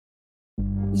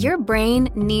Your brain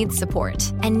needs support,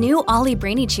 and new Ollie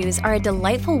Brainy Chews are a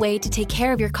delightful way to take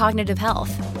care of your cognitive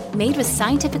health. Made with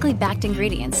scientifically backed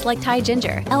ingredients like Thai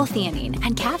ginger, L-theanine,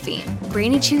 and caffeine,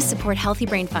 Brainy Chews support healthy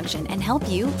brain function and help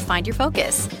you find your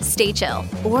focus, stay chill,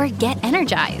 or get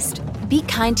energized. Be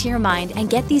kind to your mind and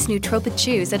get these nootropic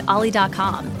chews at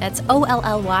ollie.com. That's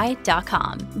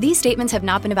OLLY.com. These statements have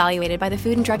not been evaluated by the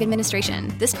Food and Drug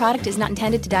Administration. This product is not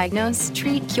intended to diagnose,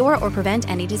 treat, cure, or prevent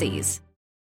any disease.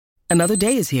 Another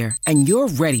day is here, and you're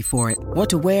ready for it. What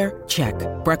to wear? Check.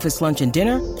 Breakfast, lunch, and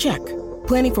dinner? Check.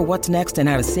 Planning for what's next and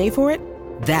how to save for it?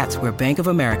 That's where Bank of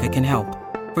America can help.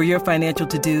 For your financial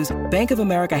to-dos, Bank of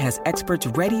America has experts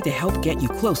ready to help get you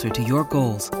closer to your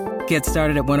goals. Get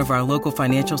started at one of our local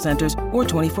financial centers or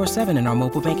 24/7 in our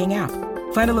mobile banking app.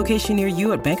 Find a location near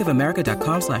you at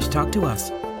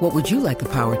bankofamerica.com/talktous. What would you like the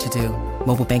power to do?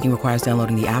 Mobile banking requires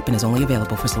downloading the app and is only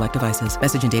available for select devices.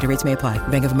 Message and data rates may apply.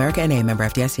 Bank of America N.A., member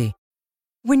FDIC.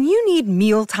 When you need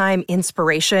mealtime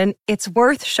inspiration, it's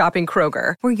worth shopping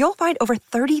Kroger, where you'll find over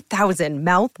 30,000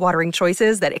 mouth-watering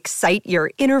choices that excite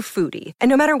your inner foodie. And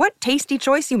no matter what tasty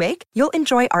choice you make, you'll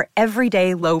enjoy our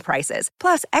everyday low prices,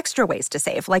 plus extra ways to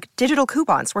save, like digital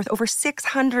coupons worth over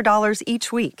 $600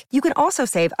 each week. You can also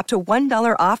save up to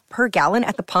 $1 off per gallon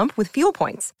at the pump with fuel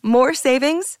points. More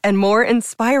savings and more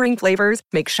inspiring flavors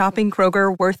make shopping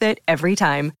Kroger worth it every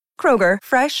time. Kroger,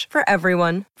 fresh for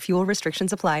everyone. Fuel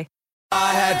restrictions apply.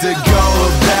 I had to go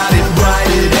about it, write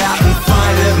it out and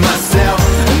find it myself.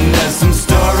 And there's some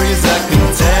stories I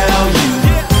can tell you.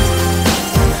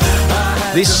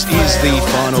 This is the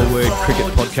Final Word Cricket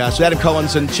Podcast with Adam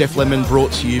Collins and Jeff Lemon,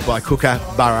 brought to you by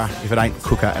Kookaburra. If it ain't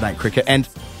Kooka, it ain't cricket. And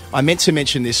I meant to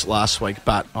mention this last week,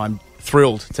 but I'm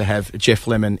thrilled to have Jeff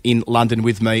Lemon in London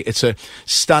with me. It's a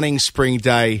stunning spring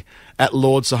day at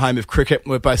Lord's, the home of cricket.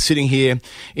 We're both sitting here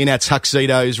in our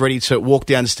tuxedos, ready to walk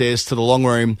downstairs to the long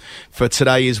room, for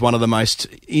today is one of the most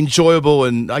enjoyable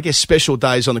and, I guess, special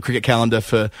days on the cricket calendar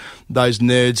for those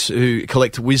nerds who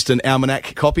collect Wisden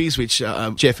Almanac copies, which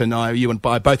Jeff and I, you and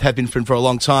I, both have been for a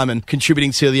long time and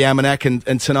contributing to the Almanac,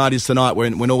 and tonight is the night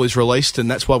when all is released,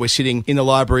 and that's why we're sitting in the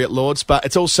library at Lord's. But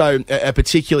it's also a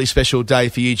particularly special day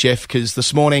for you, Jeff, because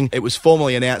this morning it was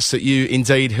formally announced that you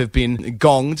indeed have been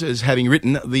gonged as having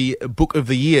written the Book of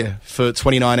the Year for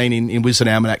 2019 in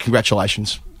Wisden Almanac.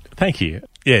 Congratulations. Thank you.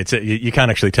 Yeah, you can't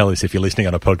actually tell this if you're listening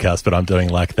on a podcast, but I'm doing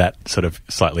like that sort of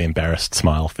slightly embarrassed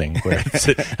smile thing where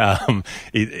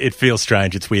it feels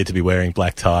strange. It's weird to be wearing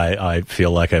black tie. I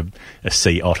feel like a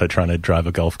sea otter trying to drive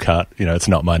a golf cart. You know, it's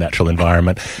not my natural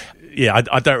environment. Yeah,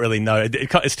 I don't really know.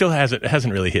 It still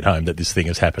hasn't really hit home that this thing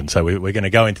has happened. So we're going to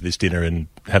go into this dinner and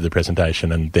have the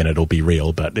presentation, and then it'll be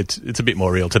real. But it's a bit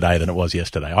more real today than it was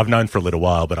yesterday. I've known for a little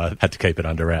while, but I had to keep it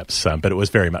under wraps. But it was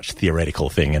very much a theoretical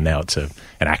thing, and now it's an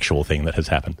actual thing that has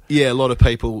happened. Yeah, a lot of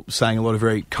people saying a lot of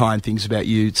very kind things about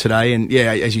you today. And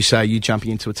yeah, as you say, you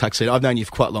jumping into a tuxedo. I've known you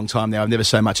for quite a long time now. I've never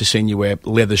so much as seen you wear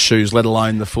leather shoes, let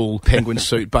alone the full penguin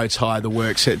suit, bow tie, the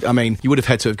works. I mean, you would have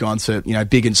had to have gone to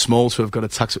big and small to have got a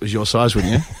tux that was your size,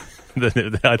 wouldn't you?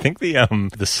 I think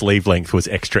the sleeve length was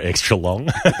extra long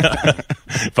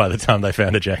by the time they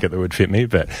found a jacket that would fit me.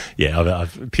 But yeah,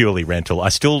 I've purely rental. I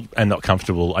still am not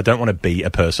comfortable. I don't want to be a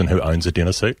person who owns a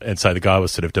dinner suit. And so the guy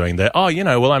was sort of doing that. Oh,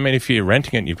 well, I mean, if you're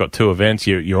renting it and you've got two events,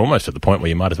 you're almost at the point where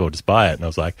you might as well just buy it. And I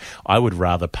was like, I would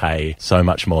rather pay so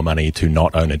much more money to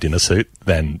not own a dinner suit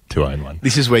than to own one.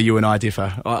 This is where you and I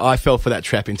differ. I fell for that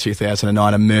trap in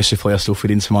 2009, and mercifully I still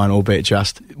fit into mine, albeit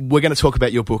just. We're going to talk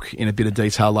about your book in a bit of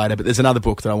detail later, but there's another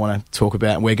book that I want to talk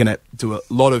about, and we're going to do a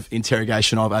lot of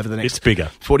interrogation of over the next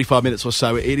 45 minutes or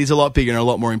so. It is a lot bigger and a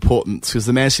lot more important, because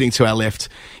the man sitting to our left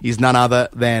is none other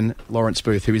than Lawrence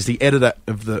Booth, who is the editor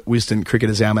of the Wisden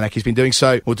Cricketers Almanac. He's been doing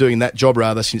that job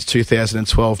since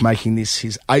 2012, making this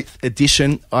his 8th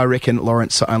edition. I reckon,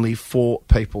 Lawrence, only 4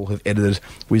 people have edited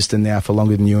Wisden now for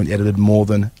longer than you, and edited more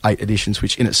than 8 editions,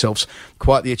 which in itself's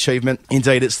quite the achievement.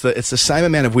 Indeed, it's the same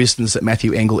amount of Wisdens that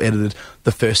Matthew Engel edited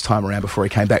the first time around before he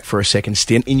came back for a second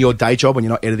stint. In your day job, when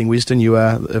you're not editing Wisden, you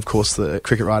are, of course, the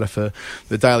cricket writer for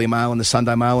the Daily Mail and the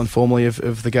Sunday Mail, and formerly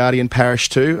of the Guardian Parish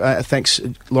too. Thanks,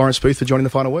 Lawrence Booth, for joining the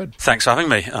Final Word. Thanks for having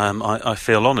me. I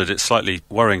feel honoured. It's slightly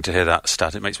worrying to hear that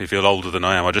stat. It makes me feel older than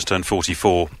I am. I just turned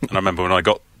 44, and I remember when I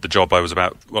got the job, I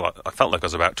felt like I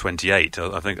was about 28.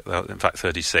 I think, in fact,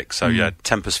 36. So yeah,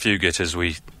 tempus fugit, as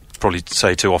we probably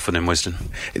say too often in Wisden.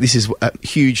 This is a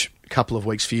huge couple of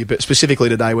weeks for you, but specifically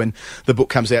today when the book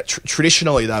comes out.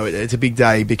 Traditionally, though, it's a big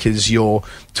day because your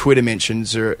Twitter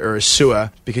mentions are a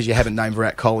sewer because you haven't named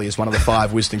Virat Kohli as one of the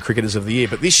 5 Wisden cricketers of the year.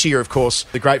 But this year, of course,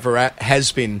 the great Virat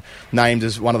has been named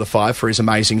as one of the 5 for his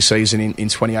amazing season in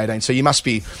 2018. So you must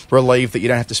be relieved that you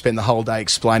don't have to spend the whole day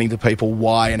explaining to people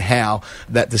why and how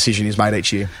that decision is made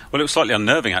each year. Well, it was slightly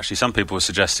unnerving, actually. Some people were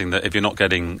suggesting that if you're not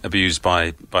getting abused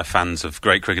by fans of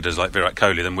great cricketers like Virat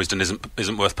Kohli, then Wisden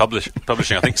isn't worth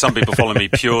publishing. I think some people follow me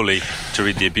purely to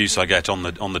read the abuse I get on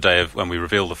the day of when we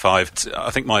reveal the 5.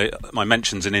 I think my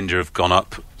mentions in India have gone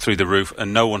up through the roof,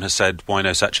 and no one has said, why no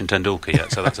Sachin Tendulkar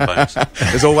yet, so that's a bonus.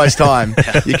 There's always time.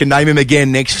 You can name him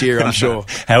again next year, I'm sure.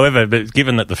 However, but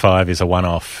given that the 5 is a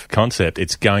one-off concept,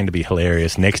 it's going to be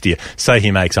hilarious next year. Say he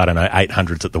makes,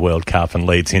 800s at the World Cup and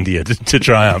leads India to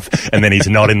triumph, and then he's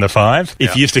not in the 5.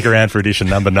 If you stick around for edition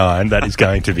number 9, that is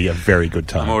going to be a very good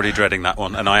time. I'm already dreading that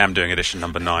one, and I am doing edition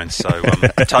number 9, so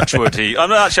touch wood.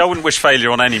 Actually, I wouldn't wish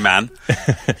failure on any man,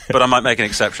 but I might make an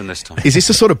exception this time. Is this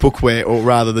the sort of book where, or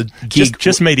rather the gig...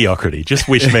 Just mediocrity. Just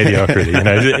wish mediocrity.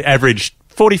 Average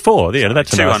 44. Yeah,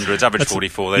 that's 200s, nice. average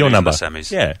 44. Your number. The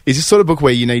semis. Yeah. Is this sort of book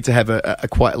where you need to have a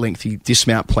quite lengthy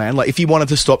dismount plan? Like, if you wanted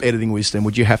to stop editing Wisden,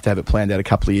 would you have to have it planned out a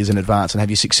couple of years in advance and have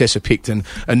your successor picked and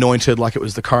anointed like it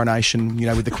was the coronation,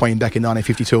 with the Queen back in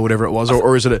 1952 or whatever it was?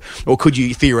 Or is it or could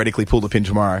you theoretically pull the pin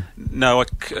tomorrow? No,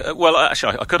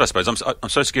 actually, I could, I suppose. I'm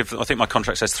supposed to give, I think my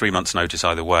contract says 3 months' notice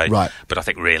either way. Right. But I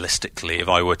think realistically, if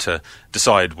I were to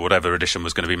decide whatever edition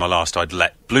was going to be my last, I'd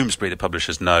let Bloomsbury, the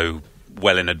publishers, know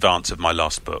well in advance of my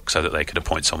last book so that they could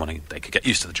appoint someone and they could get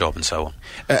used to the job and so on.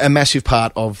 A massive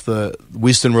part of the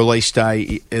Wisden release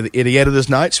day are the editor's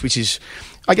notes, which is,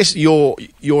 I guess, your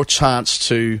chance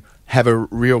to have a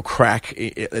real crack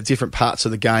at different parts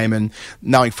of the game and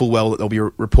knowing full well that they'll be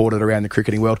reported around the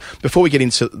cricketing world. Before we get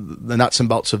into the nuts and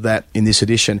bolts of that in this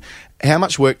edition, how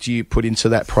much work do you put into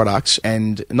that product,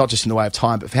 and not just in the way of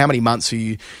time, but for how many months are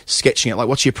you sketching it? Like,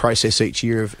 what's your process each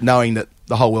year of knowing that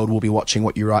the whole world will be watching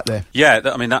what you write there? Yeah,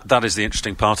 that is the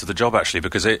interesting part of the job, actually,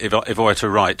 because if I were to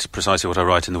write precisely what I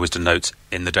write in the Wisden Notes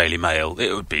in the Daily Mail,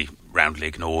 it would be roundly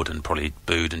ignored and probably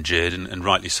booed and jeered, and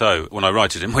rightly so. When I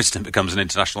write it in Wisden, it becomes an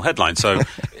international headline, so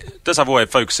it does have a way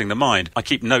of focusing the mind. I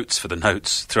keep notes for the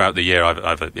notes throughout the year. I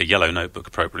have a yellow notebook,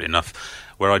 appropriately enough,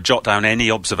 where I jot down any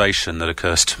observation that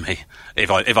occurs to me if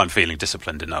I'm feeling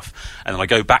disciplined enough. And then I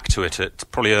go back to it at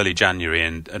probably early January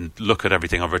and look at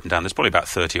everything I've written down. There's probably about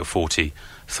 30 or 40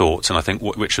 thoughts, and I think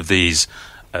which of these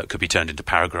could be turned into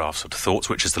paragraphs or thoughts,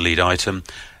 which is the lead item.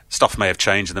 Stuff may have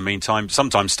changed in the meantime.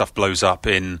 Sometimes stuff blows up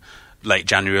in late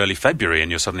January, early February, and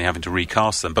you're suddenly having to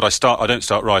recast them. But I don't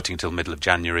start writing until middle of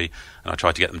January, and I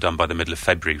try to get them done by the middle of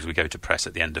February because we go to press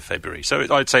at the end of February. So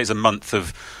I'd say it's a month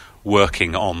of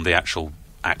working on the actual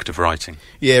act of writing.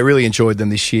 Yeah, really enjoyed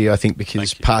them this year, I think,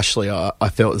 because partially I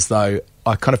felt as though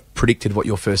I kind of predicted what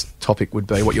your first topic would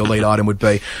be, what your lead item would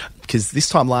be, because this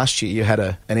time last year you had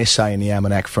an essay in the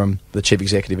Almanac from the Chief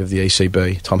Executive of the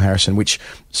ECB, Tom Harrison, which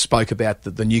spoke about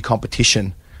the new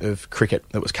competition of cricket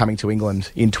that was coming to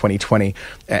England in 2020,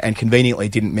 and conveniently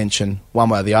didn't mention one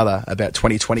way or the other about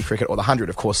 2020 cricket or the 100.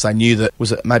 Of course, they knew that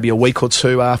was it maybe a week or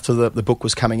two after the book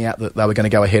was coming out that they were going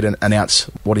to go ahead and announce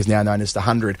what is now known as the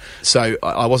 100. So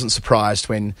I wasn't surprised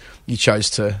when you chose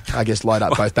to, I guess, load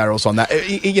up both barrels on that.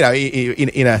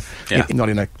 Not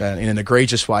in an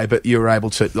egregious way, but you were able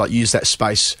to use that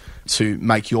space to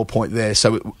make your point there.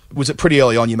 So was it pretty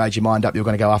early on you made your mind up you were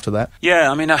going to go after that?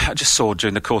 Yeah, I just saw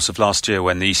during the course of last year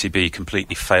when the ECB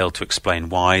completely failed to explain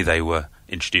why they were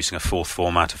introducing a fourth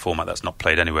format, a format that's not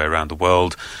played anywhere around the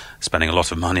world, spending a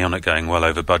lot of money on it, going well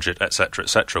over budget, etc.,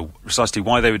 precisely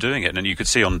why they were doing it. And you could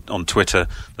see on Twitter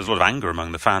there's a lot of anger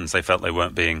among the fans. They felt they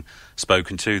weren't being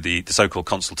spoken to. The so-called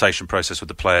consultation process with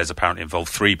the players apparently involved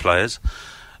 3 players,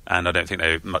 and I don't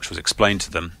think much was explained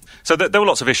to them. So there were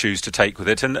lots of issues to take with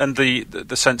it, and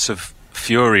the sense of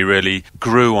fury really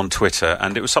grew on Twitter,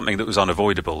 and it was something that was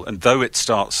unavoidable. And though it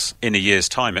starts in a year's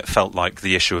time, it felt like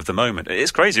the issue of the moment.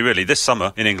 It's crazy, really. This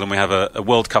summer in England we have a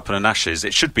World Cup and an Ashes.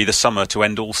 It should be the summer to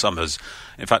end all summers.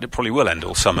 In fact, it probably will end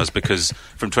all summers, because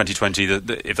from 2020,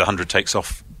 if the 100 takes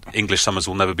off, English summers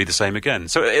will never be the same again.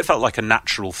 So it felt like a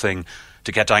natural thing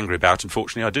to get angry about.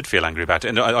 Unfortunately, I did feel angry about it.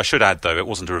 And I should add, though, it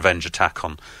wasn't a revenge attack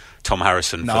on Tom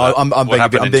Harrison. No, I'm being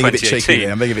a bit cheeky.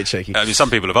 I'm being a bit cheeky. I mean,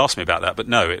 some people have asked me about that, but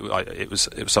no, it was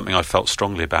something I felt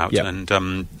strongly about, yep. And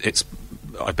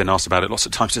I've been asked about it lots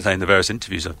of times today in the various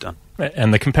interviews I've done.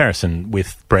 And the comparison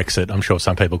with Brexit, I'm sure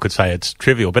some people could say it's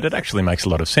trivial, but it actually makes a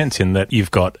lot of sense in that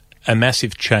you've got a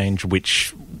massive change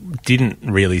which didn't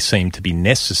really seem to be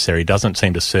necessary, doesn't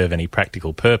seem to serve any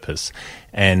practical purpose,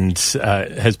 and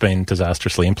has been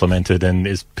disastrously implemented and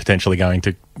is potentially going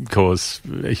to cause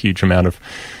a huge amount of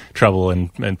trouble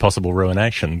and possible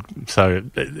ruination. So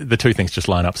the two things just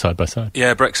line up side by side.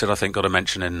 Yeah, Brexit, I think, got a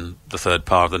mention in the third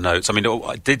part of the notes. I mean,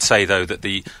 I did say, though, that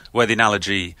where the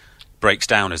analogy breaks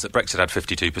down is that Brexit had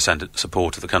 52%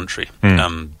 support of the country. The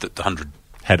 100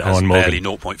 had has Owen barely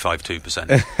Morgan.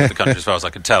 0.52% of the country, as far as I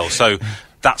can tell. So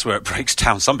that's where it breaks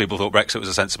down. Some people thought Brexit was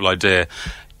a sensible idea,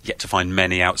 yet to find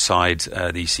many outside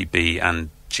the ECB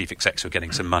and chief execs who are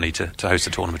getting some money to host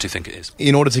the tournament who think it is.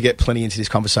 In order to get plenty into this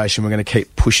conversation, we're going to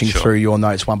keep pushing through your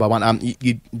notes one by one.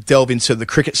 You delve into the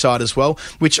cricket side as well,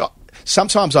 which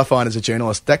sometimes I find as a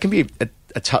journalist that can be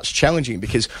a touch challenging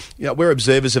because we're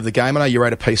observers of the game. I know you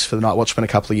wrote a piece for the Night Watchman a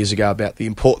couple of years ago about the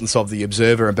importance of the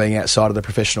observer and being outside of the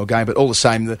professional game, but all the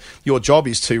same, your job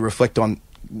is to reflect on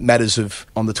matters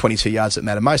on the 22 yards that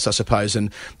matter most, I suppose,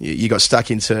 and you got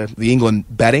stuck into the England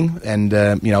batting and,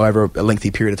 over a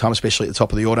lengthy period of time, especially at the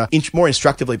top of the order. More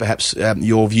instructively, perhaps,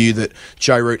 your view that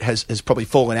Joe Root has probably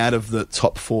fallen out of the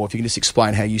top four. If you can just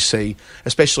explain how you see,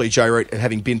 especially Joe Root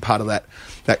having been part of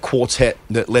that quartet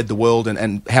that led the world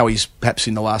and how he's perhaps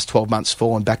in the last 12 months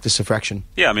fallen back to suffraction.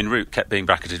 Yeah, I mean, Root kept being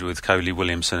bracketed with Kohli,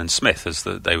 Williamson and Smith as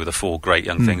they were the four great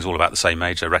young things, all about the same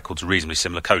age. Their records are reasonably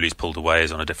similar. Kohli's pulled away,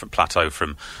 is on a different plateau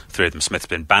from three of them. Smith's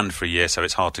been banned for a year, so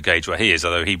it's hard to gauge where he is,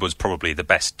 although he was probably the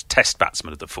best test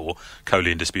batsman of the four.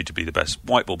 Kohli indisputably the best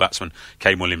white ball batsman.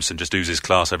 Kane Williamson just oozes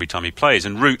class every time he plays,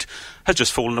 and Root has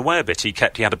just fallen away a bit. He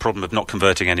had a problem of not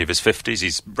converting any of his 50s.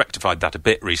 He's rectified that a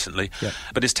bit recently,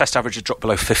 but his test average has dropped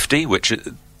below 50, which at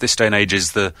this day and age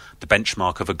is the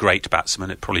benchmark of a great batsman.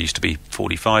 It probably used to be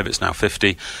 45, it's now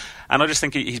 50. And I just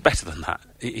think he's better than that.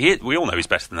 We all know he's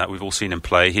better than that. We've all seen him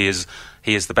play. He is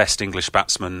the best English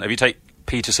batsman. If you take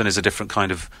Peterson, is a different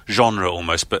kind of genre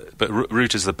almost, but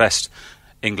Root is the best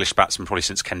English batsman probably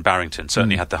since Ken Barrington.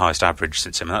 Certainly had the highest average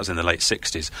since him, and that was in the late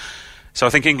 60s. So I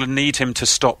think England need him to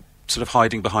stop sort of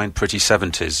hiding behind pretty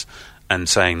 70s and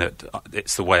saying that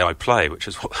it's the way I play, which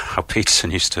is how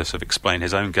Peterson used to sort of explain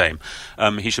his own game.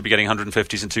 He should be getting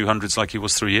 150s and 200s like he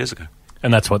was 3 years ago.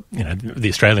 And that's what the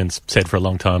Australians said for a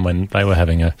long time when they were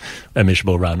having a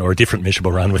miserable run, or a different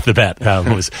miserable run with the bat,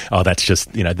 was, that's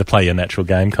just, the play your natural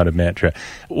game kind of mantra.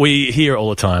 We hear all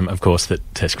the time, of course, that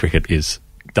Test cricket is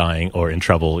dying or in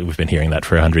trouble. We've been hearing that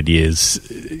for 100 years.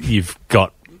 You've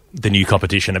got the new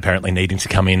competition apparently needing to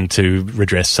come in to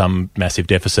redress some massive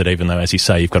deficit, even though, as you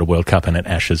say, you've got a World Cup and an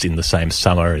Ashes in the same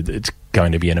summer. It's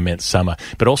going to be an immense summer.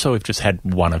 But also we've just had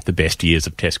one of the best years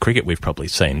of Test cricket we've probably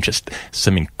seen. Just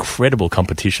some incredible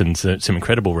competitions, some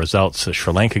incredible results.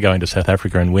 Sri Lanka going to South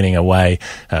Africa and winning away.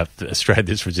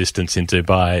 Australia's resistance in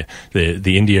Dubai.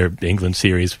 The India-England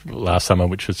series last summer,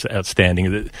 which was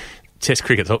outstanding. Test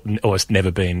cricket's almost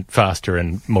never been faster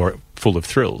and more full of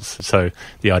thrills. So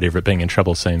the idea of it being in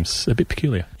trouble seems a bit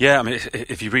peculiar. Yeah, I mean,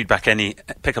 if you read back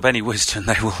pick up any Wisden,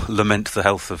 they will lament the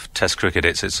health of Test cricket.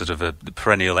 It's sort of a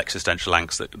perennial existential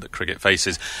angst that cricket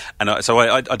faces. And so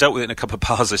I dealt with it in a couple of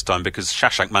bars this time because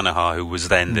Shashank Manohar, who was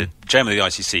then the chairman of the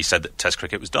ICC, said that Test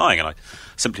cricket was dying. And I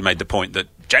simply made the point that,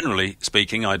 generally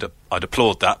speaking, I'd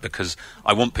applaud that because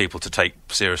I want people to take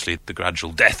seriously the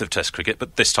gradual death of Test cricket,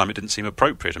 but this time it didn't seem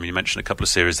appropriate. I mean, you mentioned a couple of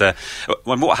series there.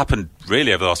 What happened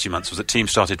really over the last few months was that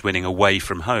teams started winning away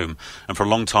from home, and for a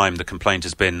long time the complaint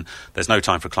has been there's no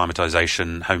time for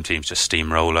acclimatisation, home teams just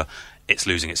steamroller, it's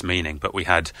losing its meaning. But we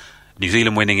had New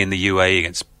Zealand winning in the UAE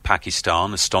against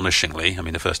Pakistan, astonishingly. I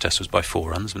mean, the first test was by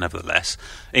 4 runs, but nevertheless.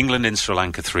 England in Sri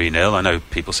Lanka 3-0. I know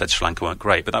people said Sri Lanka weren't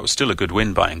great, but that was still a good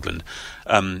win by England.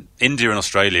 India and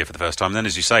Australia for the first time. And then,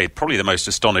 as you say, probably the most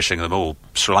astonishing of them all,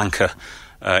 Sri Lanka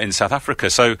in South Africa.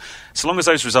 So long as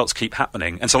those results keep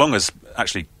happening, and so long as,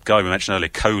 actually, Guy, we mentioned earlier,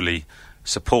 Kohli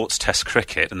supports Test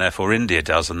cricket, and therefore India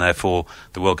does, and therefore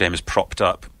the world game is propped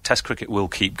up, Test cricket will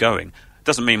keep going.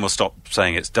 Doesn't mean we'll stop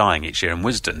saying it's dying each year in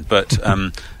Wisden, but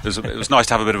it was nice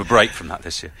to have a bit of a break from that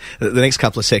this year. The next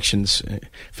couple of sections,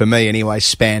 for me anyway,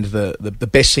 spanned the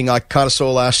best thing I kind of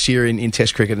saw last year in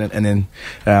Test cricket and then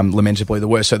lamentably the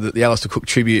worst. So the Alistair Cook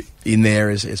tribute in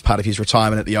there as part of his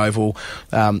retirement at the Oval.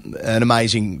 An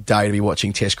amazing day to be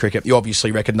watching Test cricket. You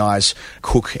obviously recognise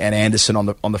Cook and Anderson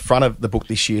on the front of the book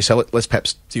this year, so let's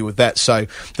perhaps deal with that. So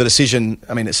the decision,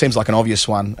 I mean, it seems like an obvious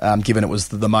one given it was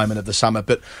the moment of the summer,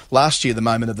 but last year the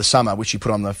moment of the summer, which you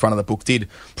put on the front of the book, did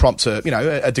prompt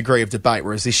a degree of debate,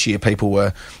 whereas this year people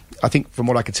were, I think, from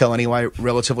what I could tell anyway,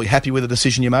 relatively happy with the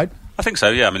decision you made. I think so,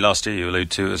 yeah. I mean, last year you allude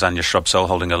to it was Anya Shrubsole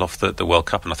holding aloft the World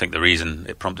Cup, and I think the reason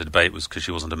it prompted debate was because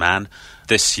she wasn't a man.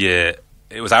 This year,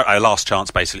 it was our last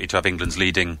chance, basically, to have England's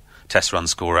leading Test run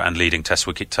scorer and leading Test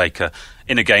wicket taker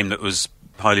in a game that was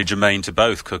highly germane to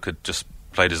both. Cook had just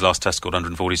played his last Test, scored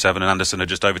 147, and Anderson had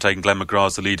just overtaken Glenn McGrath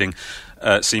as the leading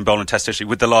seam bowler in Test history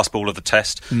with the last ball of the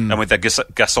Test, and with their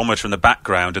gasometer in the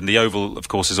background. And the Oval, of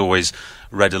course, is always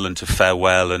redolent of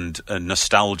farewell and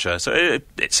nostalgia, so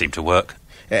it seemed to work.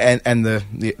 And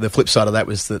the flip side of that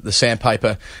was the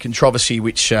sandpaper controversy,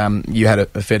 which you had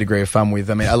a fair degree of fun with.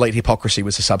 I mean, elite hypocrisy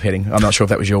was the subheading. I'm not sure if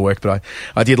that was your work, but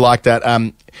I did like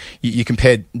that. You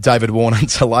compared David Warner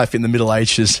to life in the Middle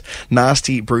Ages,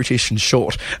 nasty, brutish and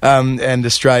short. And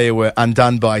Australia were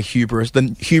undone by hubris,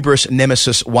 the hubris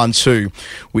nemesis 1-2,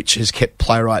 which has kept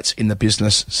playwrights in the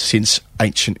business since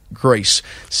ancient Greece.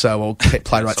 Or kept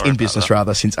playwrights in business,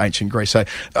 rather, since ancient Greece. So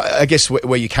I guess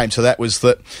where you came to that was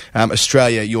that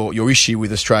Australia, your issue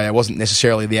with Australia wasn't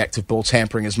necessarily the act of ball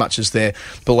tampering as much as their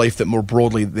belief that more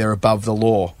broadly they're above the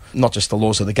law. Not just the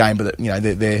laws of the game, but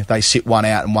that, they sit one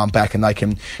out and one back, and they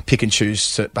can pick and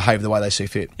choose to behave the way they see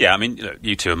fit. Yeah, I mean,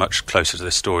 you two are much closer to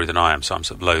this story than I am, so I'm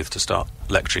sort of loath to start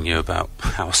lecturing you about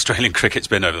how Australian cricket's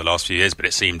been over the last few years, but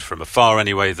it seemed from afar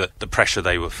anyway that the pressure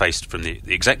they were faced from the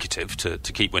executive to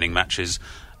keep winning matches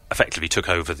effectively took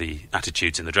over the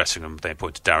attitudes in the dressing room. They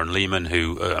appointed Darren Lehman,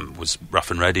 who was rough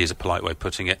and ready, is a polite way of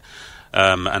putting it,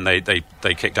 and they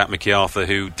kicked out Mickey Arthur,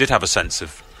 who did have a sense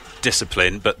of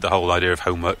discipline, but the whole idea of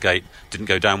homework gate didn't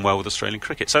go down well with Australian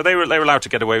cricket. So they were allowed to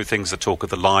get away with things. The talk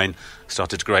of the line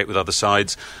started to grate with other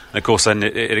sides, and of course then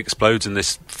it explodes in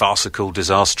this farcical,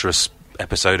 disastrous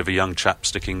episode of a young chap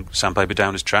sticking sandpaper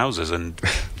down his trousers, and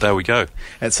there we go.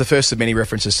 It's the first of many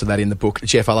references to that in the book.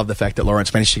 Jeff, I love the fact that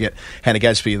Lawrence managed to get Hannah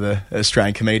Gadsby, the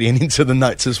Australian comedian, into the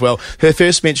notes as well. Her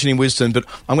first mention in Wisden, but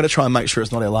I'm going to try and make sure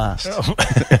it's not her last.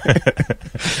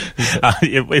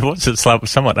 It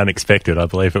was somewhat unexpected. I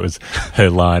believe it was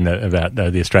her line about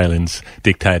the Australians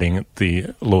dictating the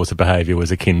laws of behaviour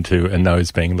was akin to a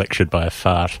nose being lectured by a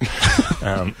fart.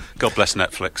 God bless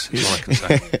Netflix, is all I can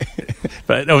say.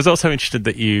 But I was also interested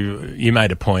that you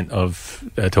made a point of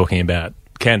talking about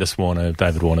Candice Warner,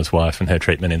 David Warner's wife, and her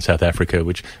treatment in South Africa,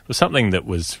 which was something that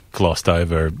was glossed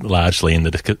over largely in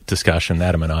the discussion.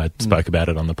 Adam and I spoke about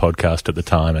it on the podcast at the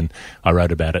time, and I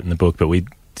wrote about it in the book, but we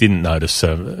didn't notice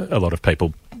a lot of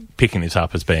people picking this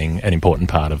up as being an important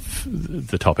part of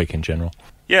the topic in general.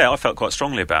 Yeah, I felt quite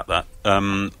strongly about that.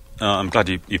 I'm glad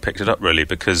you picked it up, really,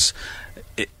 because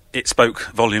it spoke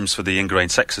volumes for the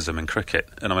ingrained sexism in cricket.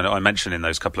 And I mean, I mentioned in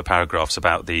those couple of paragraphs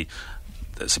about the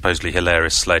supposedly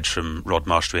hilarious sledge from Rod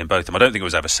Marsh to Ian Botham. I don't think it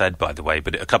was ever said, by the way,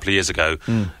 but a couple of years ago,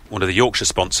 one of the Yorkshire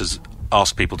sponsors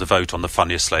asked people to vote on the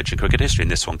funniest sledge in cricket history,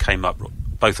 and this one came up.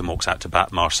 Botham walks out to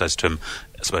bat. Marsh says to him,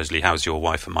 supposedly, "How's your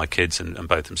wife and my kids?" And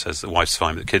Botham says, "The wife's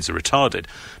fine, but the kids are retarded."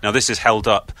 Now, this is held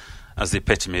up as the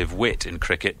epitome of wit in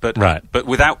cricket, but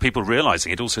without people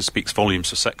realising it also speaks volumes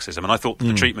for sexism. And I thought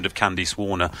the treatment of Candice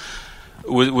Warner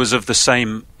was of the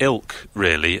same ilk,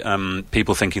 really.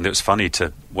 People thinking that it was funny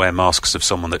to wear masks of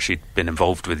someone that she'd been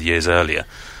involved with years earlier.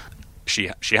 She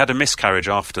had a miscarriage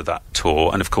after that tour,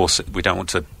 and of course we don't want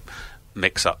to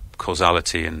mix up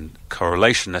causality and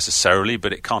correlation necessarily,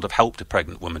 but it can't have helped a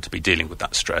pregnant woman to be dealing with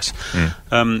that stress.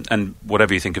 And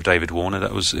whatever you think of David Warner,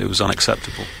 it was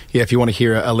unacceptable. Yeah, if you want to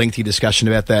hear a lengthy discussion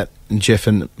about that, Jeff,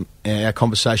 and our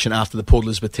conversation after the Port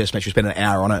Elizabeth Test match, we spent an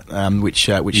hour on it, which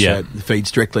feeds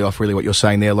directly off really what you're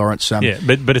saying there, Lawrence.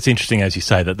 But it's interesting, as you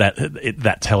say,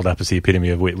 that's held up as the epitome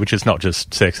of wit, which is not just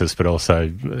sexist but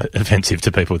also offensive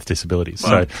to people with disabilities.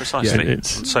 Well, precisely, on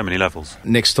so many levels.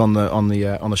 Next on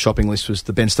the shopping list was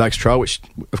the Ben Stokes trial, which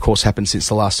of course happened since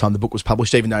the last time the book was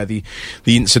published, even though the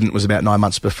incident was about 9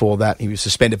 months before that. He was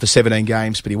suspended for 17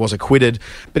 games, but he was acquitted.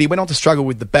 But he went on to struggle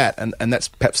with the bat, and that's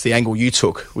perhaps the angle you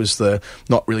took, was the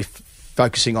not really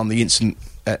focusing on the incident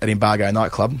at Embargo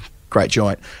nightclub. Great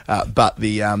joint, but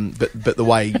the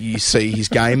way you see his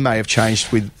game may have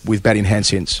changed with bat in hand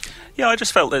since. Yeah, I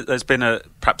just felt that there's been a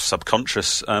perhaps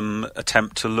subconscious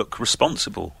attempt to look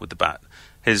responsible with the bat.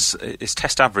 His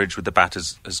Test average with the bat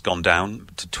has gone down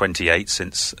to 28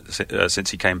 since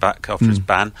he came back after his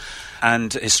ban,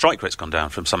 and his strike rate's gone down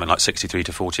from something like 63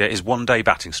 to 48. His one-day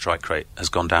batting strike rate has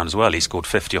gone down as well. He scored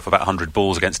 50 off about 100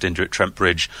 balls against India at Trent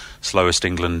Bridge, slowest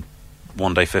England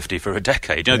one-day 50 for a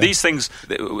decade. You know, these things,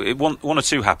 one or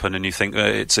two happen, and you think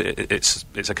it's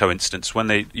a coincidence.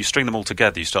 When you string them all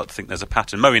together, you start to think there's a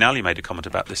pattern. Moeen Ali made a comment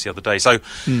about this the other day. So,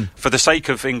 for the sake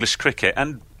of English cricket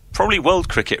and probably world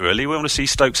cricket, really, we want to see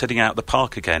Stokes heading out the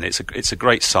park again. It's a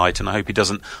great sight, and I hope he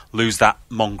doesn't lose that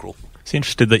mongrel. It's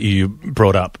interesting that you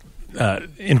brought up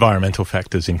environmental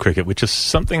factors in cricket, which is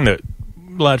something that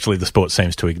largely the sport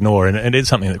seems to ignore, and it's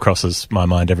something that crosses my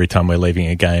mind every time we're leaving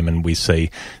a game and we see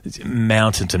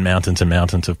mountains and mountains and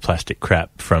mountains of plastic crap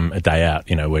from a day out,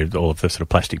 where all of the sort of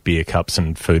plastic beer cups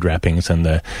and food wrappings and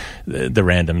the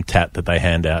random tat that they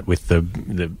hand out with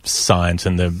the signs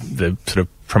and the sort of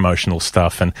promotional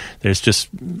stuff, and there's just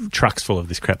trucks full of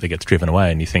this crap that gets driven away,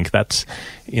 and you think that's,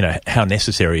 how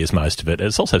necessary is most of it.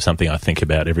 It's also something I think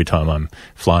about every time I'm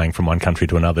flying from one country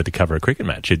to another to cover a cricket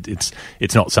match.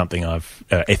 It's not something I've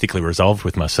ethically resolved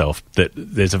with myself, that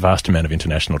there's a vast amount of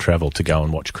international travel to go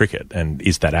and watch cricket, and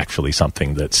is that actually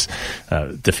something that's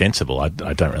defensible? I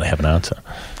don't really have an answer.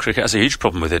 Cricket has a huge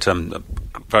problem with it. I'm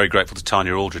very grateful to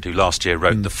Tanya Aldred, who last year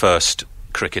wrote the first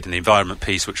cricket and the environment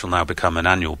piece, which will now become an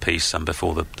annual piece, and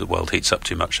before the world heats up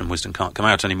too much and Wisden can't come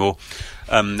out anymore.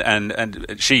 And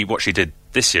what she did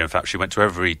this year, in fact, she went to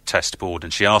every test board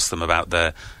and she asked them about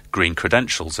their green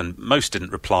credentials, and most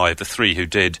didn't reply. The three who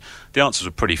did, the answers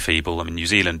were pretty feeble. I mean, New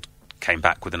Zealand came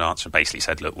back with an answer and basically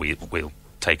said, look, we'll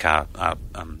take our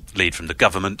lead from the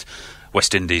government.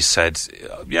 West Indies said,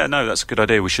 yeah, no, that's a good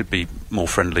idea. We should be more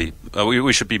friendly.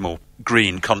 We should be more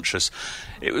green conscious.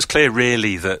 It was clear,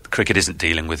 really, that cricket isn't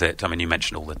dealing with it. I mean, you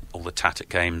mentioned all the Tatic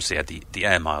games. Yeah, the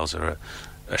air miles are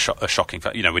a shocking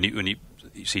fact. When you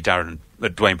see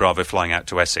Dwayne Bravo flying out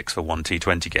to Essex for one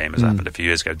T20 game, as happened a few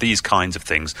years ago. These kinds of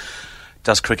things.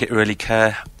 Does cricket really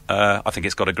care? I think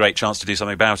it's got a great chance to do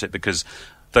something about it, because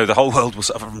though the whole world will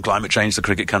suffer from climate change, the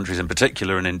cricket countries in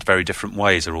particular, and in very different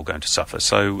ways, are all going to suffer.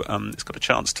 So it's got a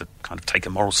chance to kind of take a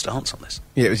moral stance on this.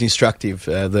 Yeah, it was instructive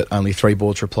that only 3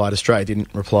 boards replied. Australia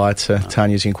didn't reply to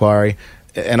Tanya's inquiry.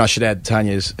 And I should add,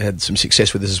 Tanya's had some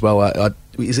success with this as well.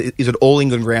 Is it all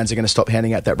England grounds are going to stop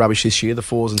handing out that rubbish this year, the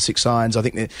 4s and 6 irons? I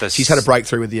think she's had a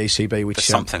breakthrough with the ECB, which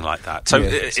something like that.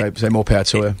 So more power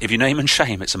to her. If you name and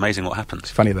shame, it's amazing what happens.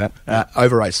 Funny that.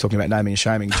 Overrates, talking about naming and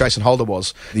shaming. Jason Holder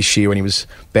was this year when he was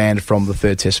banned from the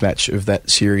 3rd Test match of that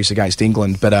series against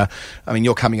England. But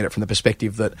you're coming at it from the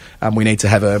perspective that we need to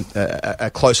have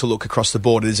a closer look across the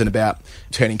board. It isn't about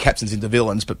turning captains into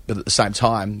villains, but at the same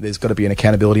time, there's got to be an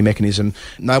accountability mechanism.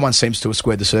 No one seems to have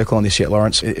squared the circle on this yet,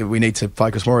 Lawrence. We need to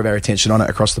focus more of our attention on it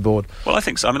across the board. Well, I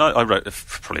think so. I mean, I wrote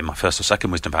probably my first or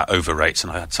second Wisden about overrates,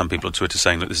 and I had some people on Twitter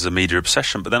saying that this is a media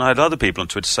obsession, but then I had other people on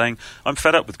Twitter saying, I'm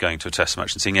fed up with going to a test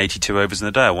match and seeing 82 overs in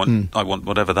a day. I want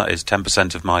whatever that is,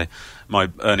 10% of my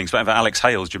earnings. But in fact, Alex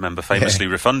Hales, do you remember, famously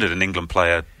refunded an England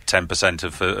player 10%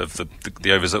 of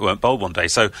the overs that weren't bowled one day.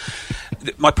 So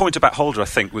my point about Holder, I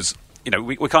think, was,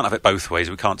 we can't have it both ways.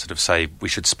 We can't sort of say we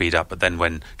should speed up, but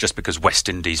then just because West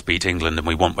Indies beat England and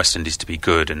we want West Indies to be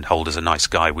good and Holder's a nice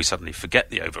guy, we suddenly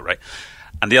forget the overrate.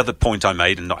 And the other point I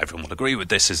made, and not everyone will agree with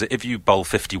this, is that if you bowl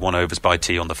 51 overs by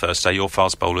tea on the first day, your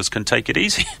fast bowlers can take it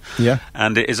easy. Yeah.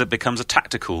 And it becomes a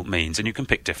tactical means, and you can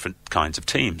pick different kinds of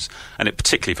teams. And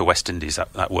particularly for West Indies,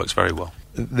 that works very well.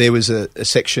 There was a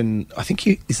section, I think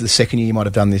this is the second year you might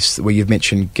have done this, where you've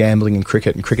mentioned gambling in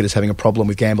cricket, and cricket is having a problem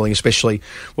with gambling, especially,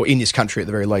 well, in this country at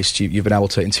the very least. You've been able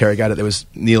to interrogate it. There was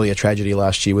nearly a tragedy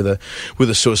last year with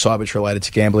a suicide which related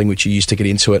to gambling, which you used to get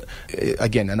into it.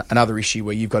 Again, another issue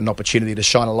where you've got an opportunity to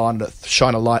shine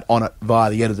a light on it via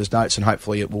the editor's notes, and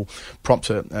hopefully it will prompt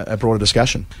a broader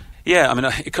discussion. Yeah, I mean,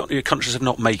 you're conscious of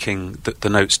not making the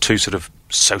notes too sort of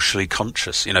socially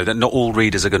conscious. That not all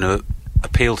readers are going to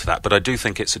appeal to that, but I do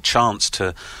think it's a chance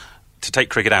to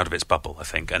take cricket out of its bubble, I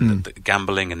think, and the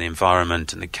gambling and the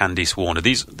environment and the Candice Warner.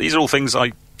 These are all things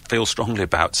I feel strongly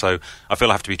about, so I feel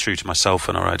I have to be true to myself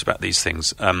when I write about these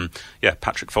things.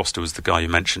 Patrick Foster was the guy you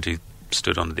mentioned who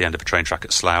stood on the end of a train track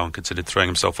at Slough and considered throwing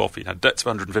himself off. He had debts of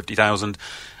 150,000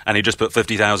 and he just put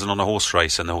 50,000 on a horse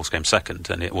race and the horse came second,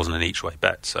 and it wasn't an each-way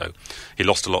bet, so he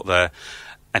lost a lot there.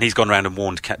 And he's gone around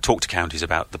and talked to counties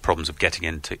about the problems of getting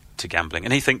into gambling,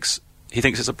 and he thinks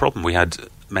it's a problem. We had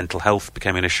mental health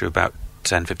became an issue about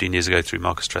 10, 15 years ago through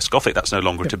Marcus Trescothick. That's no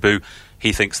longer a taboo.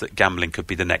 He thinks that gambling could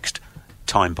be the next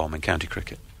time bomb in county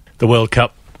cricket. The World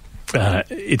Cup,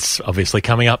 it's obviously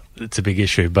coming up. It's a big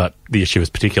issue, but the issue is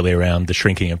particularly around the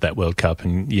shrinking of that World Cup.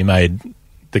 And you made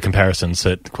the comparisons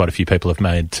that quite a few people have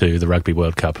made to the Rugby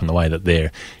World Cup and the way that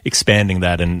they're expanding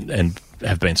that and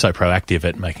have been so proactive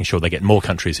at making sure they get more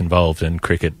countries involved, and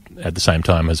cricket at the same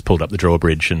time has pulled up the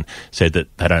drawbridge and said that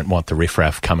they don't want the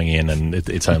riffraff coming in and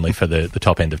it's only for the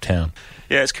top end of town.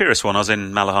 Yeah, it's a curious one. I was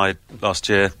in Malahide last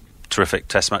year, terrific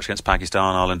test match against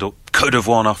Pakistan. Ireland could have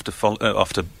won after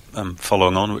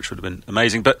following on, which would have been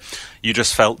amazing, but you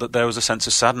just felt that there was a sense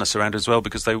of sadness around as well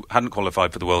because they hadn't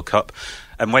qualified for the World Cup.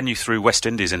 And when you threw West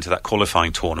Indies into that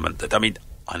qualifying tournament,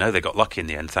 I know they got lucky in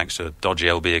the end thanks to a dodgy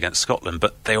LB against Scotland,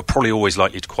 but they were probably always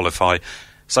likely to qualify.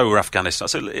 So were Afghanistan.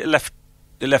 So it left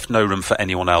left no room for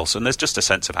anyone else, and there's just a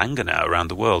sense of anger now around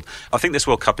the world. I think this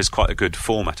World Cup is quite a good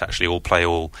format, actually. All play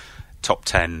all, top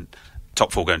 10,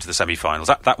 top 4 going to the semi-finals.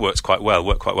 That works quite well.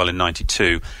 Worked quite well in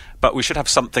 '92. But we should have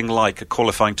something like a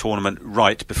qualifying tournament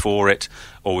right before it,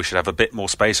 or we should have a bit more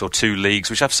space, or 2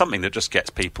 leagues. We should have something that just gets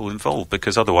people involved,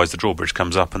 because otherwise the drawbridge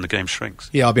comes up and the game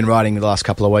shrinks. Yeah, I've been writing the last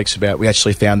couple of weeks about, we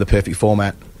actually found the perfect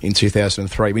format in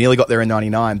 2003. We nearly got there in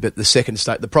 '99, but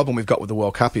the problem we've got with the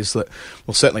World Cup is that,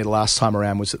 well, certainly the last time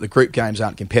around, was that the group games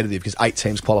aren't competitive because 8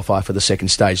 teams qualify for the second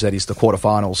stage, that is the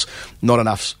quarterfinals. Not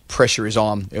enough pressure is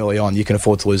on early on. You can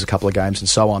afford to lose a couple of games and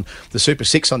so on. The Super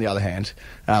 6, on the other hand,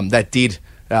 that did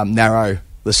narrow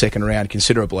the second round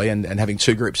considerably, and having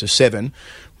 2 groups of 7,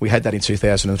 we had that in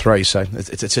 2003. So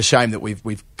it's a shame that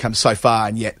we've come so far,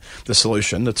 and yet the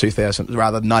solution, the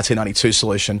 1992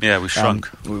 solution, we've shrunk.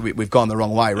 We've gone the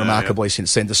wrong way remarkably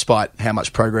since then, despite how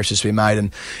much progress has been made.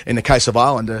 And in the case of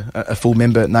Ireland, a full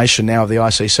member nation now of the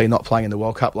ICC, not playing in the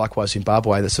World Cup. Likewise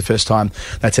Zimbabwe, that's the first time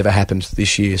that's ever happened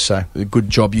this year. So good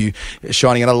job you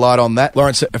shining a light on that.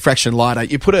 Lawrence, a fraction lighter,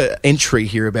 you put an entry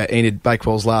here about Enid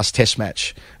Bakewell's last Test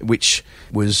match, which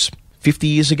was 50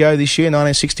 years ago this year,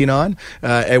 1969,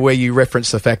 where you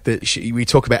reference the fact that we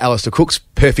talk about Alistair Cook's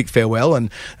perfect farewell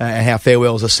and how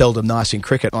farewells are seldom nice in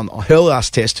cricket. On her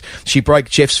last Test, she broke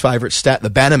Jeff's favourite stat, the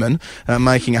Bannerman,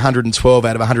 making 112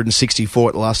 out of 164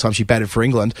 at the last time she batted for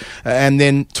England, and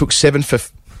then took 7 for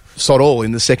sod all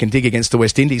in the second dig against the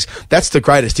West Indies. That's the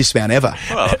greatest dismount ever.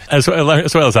 Well, as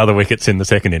well as other wickets in the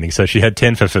second innings. So she had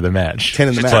 10 for the match. 10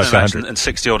 in the match. And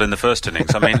 60-odd in the first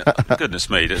innings. I mean, goodness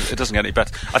me, it doesn't get any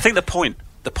better. I think the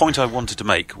point I wanted to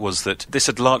make was that this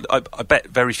had... I bet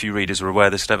very few readers were aware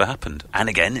this had ever happened. And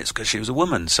again, it's because she was a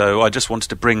woman. So I just wanted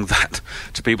to bring that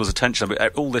to people's attention. I mean,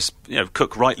 all this,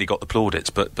 Cook rightly got the plaudits,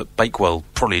 but Bakewell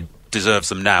probably deserves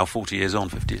them now, 40 years on,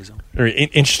 50 years on. Very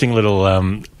interesting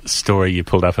little story you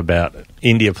pulled up about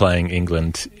India playing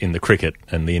England in the cricket,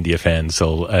 and the India fans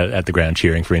all at the ground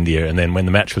cheering for India. And then when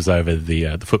the match was over,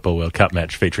 the Football World Cup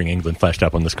match featuring England flashed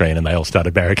up on the screen, and they all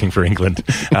started barracking for England.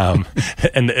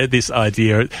 And this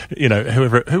idea,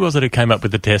 who was it who came up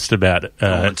with the test about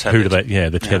who do they,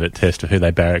 the Tebbit test of who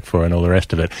they barrack for and all the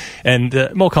rest of it,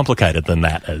 and more complicated than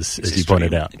that, as you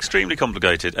pointed out. Extremely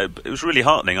complicated. It was really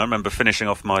heartening. I remember finishing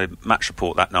off my match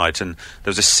report that night, and there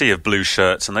was a sea of blue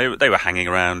shirts, and they were hanging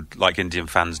around like Indian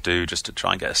fans do, just to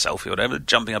try and get a selfie or whatever,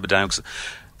 jumping up and down. 'Cause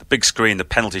the big screen, the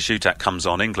penalty shootout comes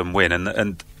on, England win,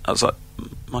 and I was like,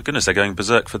 my goodness, they're going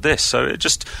berserk for this. So it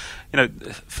just,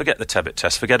 forget the Tebbit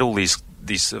test, forget all these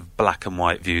sort of black and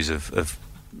white views of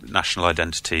national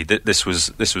identity. This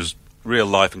was real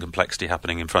life and complexity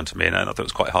happening in front of me, and I thought it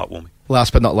was quite heartwarming.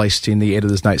 Last but not least, in the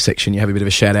editor's note section, you have a bit of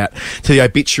a shout out to the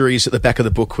obituaries at the back of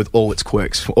the book with all its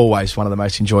quirks. Always one of the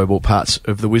most enjoyable parts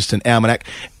of the Wisden Almanac.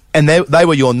 And they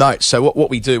were your notes. So what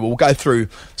we do, we'll go through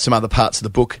some other parts of the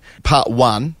book. Part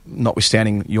 1,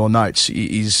 notwithstanding your notes,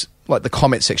 is like the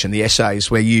comment section, the essays,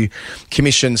 where you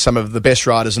commission some of the best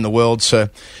writers in the world to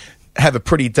have a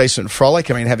pretty decent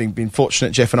frolic. I mean, having been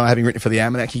fortunate, Jeff and I, having written for the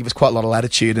Almanac, he gave us quite a lot of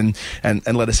latitude and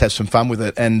let us have some fun with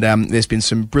it. And there's been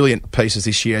some brilliant pieces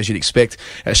this year, as you'd expect.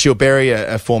 Sheil Berry,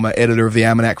 a former editor of the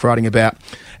Almanac, writing about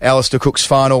Alistair Cook's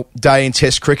final day in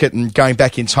Test cricket and going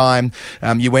back in time.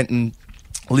 You went and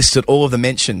listed all of the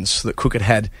mentions that Cook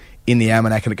had in the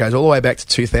Almanac, and it goes all the way back to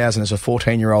 2000 as a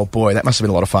 14-year-old boy. That must have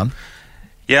been a lot of fun.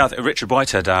 Yeah, Richard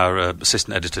Whitehead, our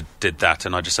assistant editor, did that,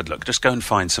 and I just said, look, just go and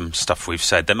find some stuff we've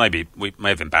said. We may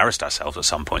have embarrassed ourselves at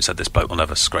some point, said this bloke will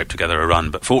never scrape together a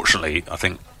run, but fortunately, I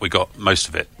think we got most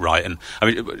of it right. And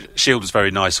I mean, Shield was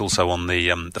very nice also on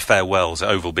the farewells,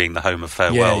 Oval being the home of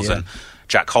farewells, and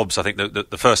Jack Hobbs, I think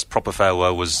the first proper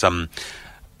farewell was the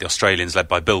Australians, led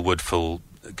by Bill Woodfull,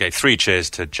 gave 3 cheers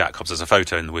to Jack Hobbs. There's a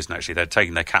photo in the Wisden, actually. They'd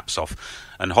taken their caps off,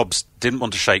 and Hobbs didn't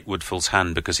want to shake Woodfull's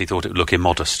hand because he thought it would look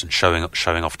immodest and showing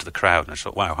off to the crowd. And I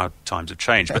thought, wow, how times have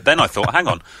changed. But then I thought, hang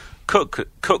on,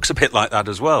 Cook's a bit like that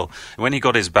as well. And when he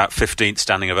got his about 15th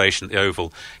standing ovation at the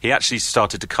Oval, he actually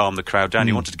started to calm the crowd down.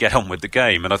 He wanted to get on with the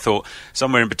game. And I thought,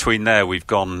 somewhere in between there, we've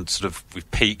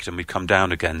peaked and we've come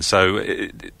down again. So,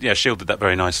 Shield did that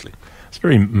very nicely. It's a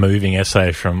very moving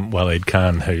essay from Waleed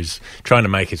Khan, who's trying to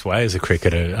make his way as a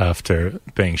cricketer after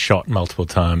being shot multiple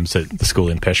times at the school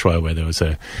in Peshawar, where there was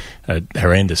a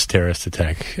horrendous terrorist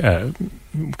attack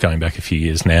going back a few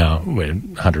years now, where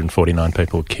 149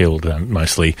 people were killed,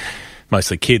 mostly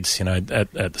kids,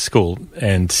 at the school.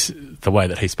 And the way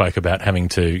that he spoke about having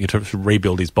to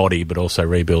rebuild his body, but also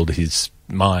rebuild his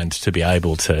mind to be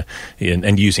able to,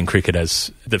 and using cricket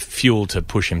as the fuel to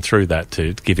push him through that,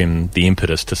 to give him the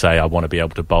impetus to say, I want to be able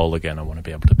to bowl again, I want to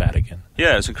be able to bat again.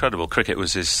 Yeah, it was incredible. Cricket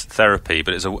was his therapy,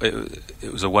 but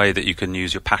it was a way that you can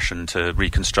use your passion to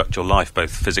reconstruct your life,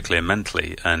 both physically and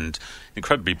mentally. And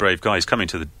incredibly brave guy. He's coming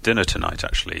to the dinner tonight,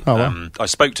 actually. Oh, wow. I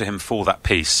spoke to him for that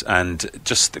piece, and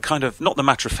just the kind of, not the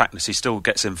matter-of-factness, he still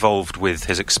gets involved with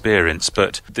his experience,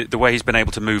 but the way he's been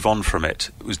able to move on from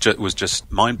it was just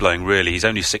mind-blowing, really. He's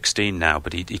only 16 now,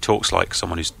 but he talks like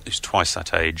someone who's twice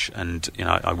that age, and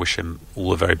I wish him all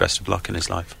the very best of luck in his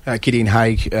life. Gideon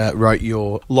Haigh wrote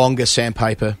your longer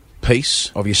sandpaper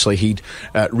piece. Obviously, he'd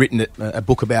written a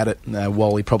book about it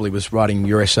while he probably was writing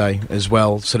your essay as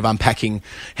well, sort of unpacking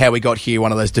how we got here.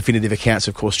 One of those definitive accounts,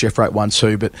 of course, Jeff wrote one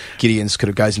too, but Gideon's kind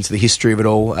of goes into the history of it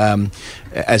all.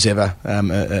 As ever,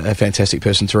 a fantastic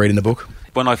person to read in the book.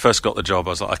 When I first got the job,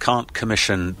 I was like, I can't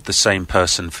commission the same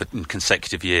person in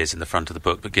consecutive years in the front of the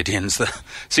book, but Gideon's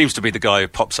seems to be the guy who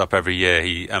pops up every year.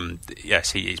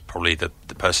 He's probably the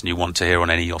person you want to hear on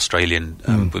any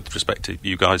Australian, with respect to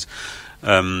you guys,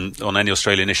 on any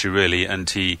Australian issue, really. And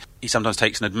he sometimes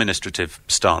takes an administrative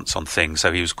stance on things,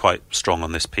 so he was quite strong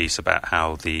on this piece about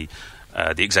how the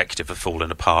executive have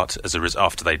fallen apart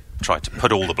after they tried to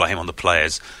put all the blame on the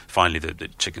players. Finally, the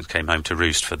chickens came home to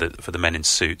roost for the men in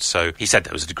suits. So he said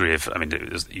there was a degree of,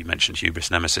 you mentioned hubris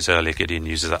nemesis earlier. Gideon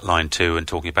uses that line too, and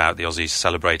talking about the Aussies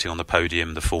celebrating on the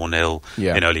podium, the 4-0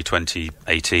 in early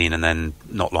 2018, and then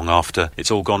not long after,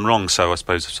 it's all gone wrong. So I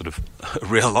suppose sort of a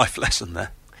real life lesson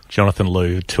there. Jonathan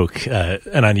Liew took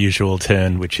an unusual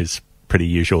turn, which is pretty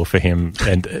usual for him,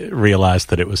 and realised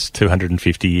that it was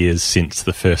 250 years since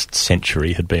the first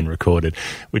century had been recorded,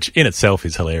 which in itself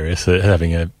is hilarious,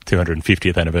 having a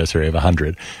 250th anniversary of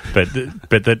 100, but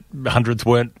that hundreds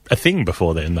weren't a thing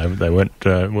before then. They weren't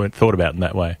thought about in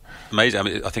that way. Amazing. I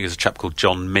think there's a chap called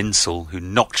John Minsell who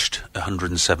notched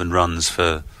 107 runs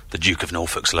for the Duke of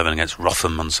Norfolk's 11 against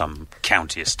Rotham on some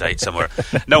county estate somewhere.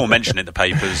 No one mentioned it in the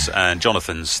papers, and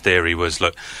Jonathan's theory was,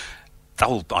 look, the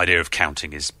whole idea of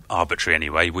counting is arbitrary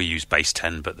anyway. We use base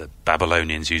 10, but the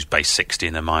Babylonians use base 60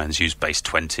 and the Mayans use base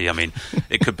 20. I mean,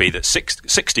 it could be that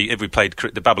 60, if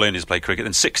the Babylonians played cricket,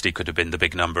 then 60 could have been the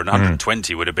big number, and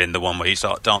 120 would have been the one where you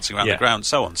start dancing around the ground,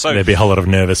 so on. So there'd be a whole lot of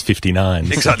nervous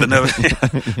 59s. Exactly,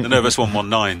 the nervous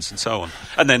 119s and so on.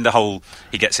 And then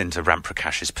he gets into Ram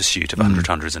Prakash's pursuit of 100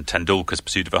 hundreds and Tendulkar's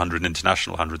pursuit of 100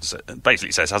 international hundreds.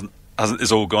 Basically says, hasn't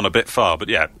this all gone a bit far? But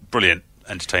yeah, brilliant.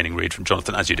 Entertaining read from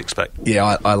Jonathan, as you'd expect.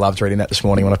 Yeah, I loved reading that this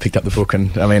morning when I picked up the book,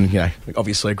 and I mean,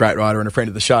 obviously a great writer and a friend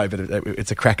of the show, but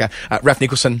it's a cracker. Raf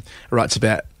Nicholson writes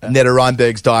about Netta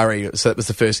Reinberg's diary. So that was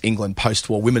the first England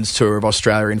post-war women's tour of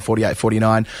Australia in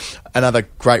 48-49. Another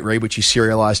great read, which he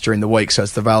serialised during the week, so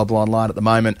it's available online at the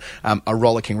moment. A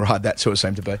rollicking ride that tour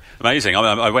seemed to be. Amazing.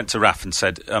 I went to Raf and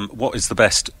said, what is the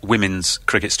best women's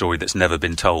cricket story that's never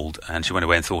been told? And she went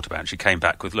away and thought about it. She came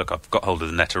back with, look, I've got hold of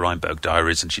the Netta Reinberg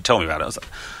diaries, and she told me about it. I was like,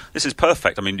 this is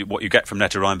perfect. I mean, what you get from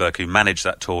Netta Reinberg, who managed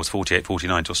that tour, was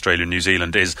 48-49 to Australia and New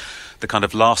Zealand, is the kind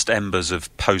of last embers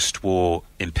of post-war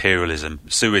imperialism.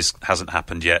 Suez hasn't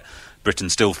happened yet. Britain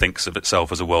still thinks of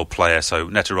itself as a world player, so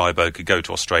Netta Reinberg could go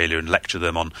to Australia and lecture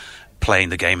them on playing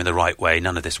the game in the right way,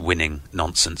 none of this winning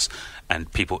nonsense. And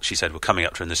people, she said, were coming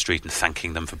up to her in the street and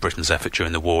thanking them for Britain's effort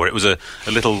during the war. It was a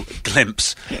little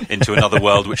glimpse into another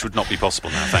world which would not be possible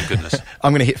now, thank goodness.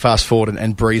 I'm going to hit fast forward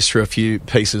and breeze through a few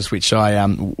pieces which I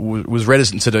was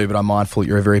reticent to do, but I'm mindful that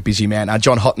you're a very busy man.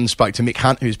 John Houghton spoke to Mick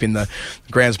Hunt, who's been the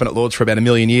groundsman at Lords for about 1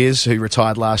 million years, who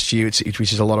retired last year, which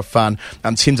is a lot of fun.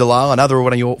 Tim Dalal, another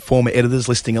one of your former editors,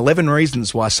 listing 11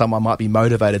 reasons why someone might be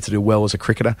motivated to do well as a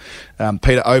cricketer.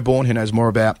 Peter Oborne, who knows more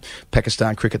about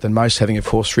Pakistan cricket than most, having, of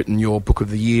course, written your book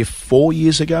of the year 4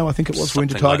 years ago, I think it was,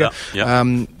 Wounded Tiger.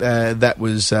 Like that. That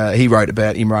was he wrote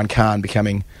about Imran Khan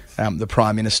becoming the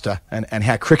Prime Minister and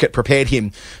how cricket prepared him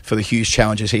for the huge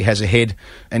challenges he has ahead.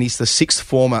 And he's the 6th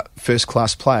former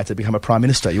first-class player to become a Prime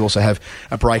Minister. You also have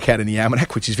a breakout in the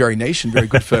Almanac, which is very niche and very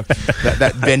good for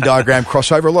that Venn diagram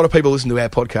crossover. A lot of people listen to our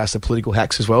podcast, The Political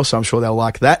Hacks, as well, so I'm sure they'll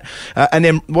like that. And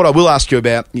then what I will ask you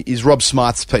about is Rob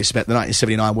Smythe's piece about the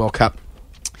 1979 World Cup.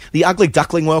 The ugly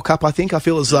duckling World Cup, I think. I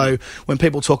feel as though when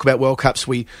people talk about World Cups,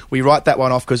 we write that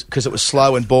one off because it was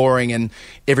slow and boring and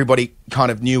everybody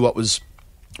kind of knew what was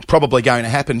probably going to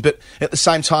happen. But at the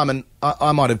same time, and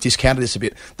I might have discounted this a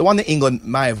bit, the one that England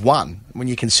may have won when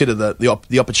you consider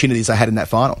the opportunities they had in that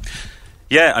final.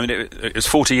 Yeah, I mean, it was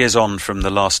 40 years on from the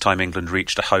last time England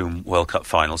reached a home World Cup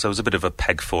final, so there was a bit of a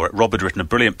peg for it. Rob had written a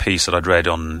brilliant piece that I'd read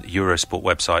on Eurosport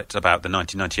website about the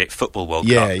 1998 Football World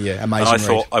Cup. Yeah, amazing. And I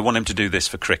thought, I want him to do this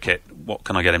for cricket. What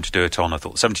can I get him to do it on? I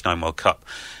thought, 79 World Cup.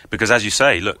 Because as you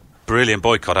say, look, brilliant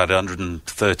boycott. Had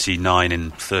 139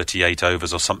 in 38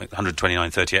 overs or something,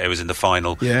 129, 38 overs in the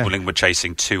final. Yeah. England were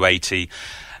chasing 280.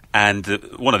 And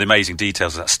one of the amazing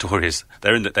details of that story is they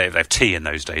have tea in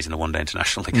those days in the one-day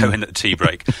international. They go in at the tea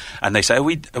break and they say, are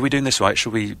we doing this right?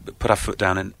 Should we put our foot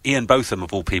down? And Ian Botham,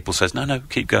 of all people, says, no,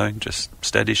 keep going, just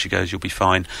steady. She goes, you'll be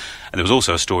fine. And there was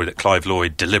also a story that Clive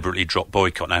Lloyd deliberately dropped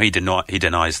boycott. Now, he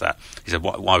denies that. He said,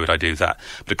 why would I do that?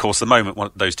 But, of course, the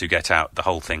moment those two get out, the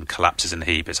whole thing collapses in a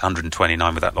heap. It's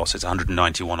 129 with that loss. It's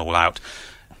 191 all out.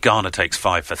 Garner takes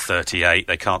 5 for 38.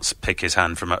 They can't pick his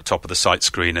hand from at top of the sight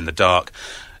screen in the dark.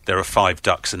 There are 5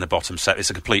 ducks in the bottom set. It's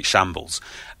a complete shambles.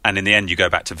 And in the end, you go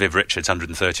back to Viv Richards,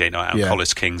 138 not out, and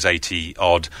Collis King's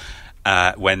 80-odd,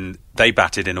 when they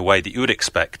batted in a way that you would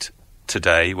expect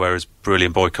today, whereas Bruley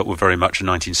and Boycott were very much a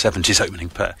 1970s opening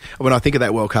pair. When I think of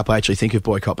that World Cup, I actually think of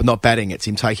Boycott, but not batting. It's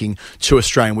him taking 2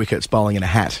 Australian wickets, bowling in a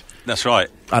hat. That's right.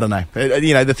 I don't know.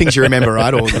 The things you remember,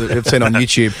 right, or that I've seen on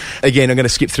YouTube. Again, I'm going to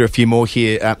skip through a few more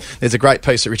here. There's a great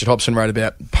piece that Richard Hobson wrote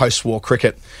about post-war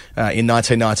cricket in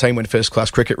 1919 when first-class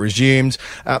cricket resumed.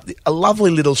 A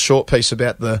lovely little short piece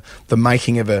about the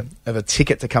making of a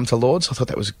ticket to come to Lords. I thought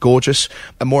that was gorgeous.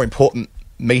 A more important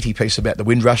meaty piece about the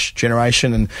Windrush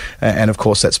generation and of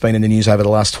course that's been in the news over the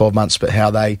last 12 months, but how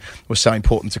they were so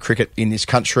important to cricket in this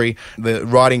country. The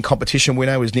writing competition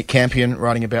winner was Nick Campion,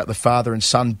 writing about the father and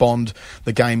son bond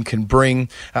the game can bring.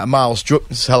 Miles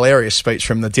Drupp's hilarious speech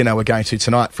from the dinner we're going to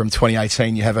tonight from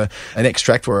 2018. You have an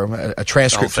extract or a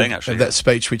transcript of that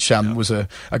speech, which was a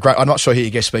great... I'm not sure who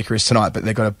your guest speaker is tonight, but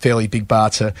they've got a fairly big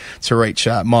bar to reach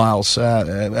Miles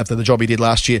after the job he did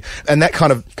last year. And that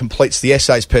kind of completes the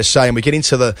essays per se, and we get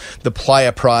into the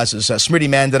player prizes. Smriti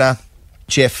Mandana,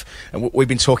 Jeff, we've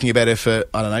been talking about her for,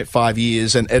 5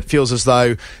 years, and it feels as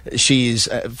though she is,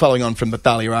 following on from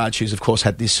Mithali Raj, who's of course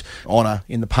had this honour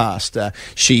in the past,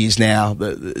 she is now,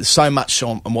 so much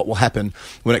on what will happen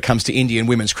when it comes to Indian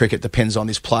women's cricket depends on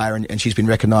this player, and she's been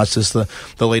recognised as the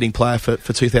leading player for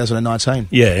 2019.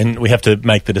 Yeah, and we have to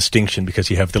make the distinction because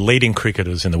you have the leading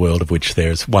cricketers in the world, of which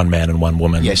there's one man and one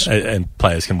woman, yes, and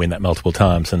players can win that multiple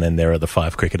times, and then there are the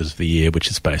 5 cricketers of the year, which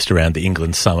is based around the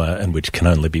England summer and which can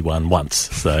only be won once.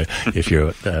 So if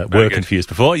you were confused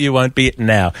before, you won't be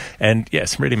now. And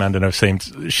yes, Smriti Mandana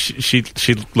seemed she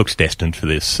looks destined for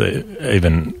this.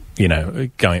 Even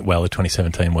going well at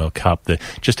 2017 World Cup,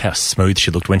 just how smooth she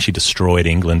looked when she destroyed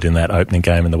England in that opening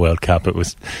game in the World Cup. It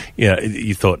was,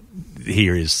 you thought,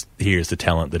 here is the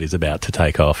talent that is about to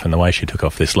take off, and the way she took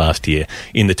off this last year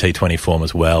in the T20 form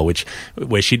as well,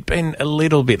 where she'd been a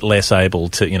little bit less able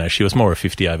to, she was more a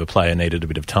 50-over player, needed a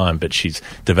bit of time, but she's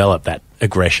developed that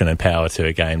aggression and power to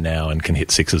her game now and can hit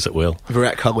sixes at will.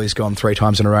 Virat Kohli's gone 3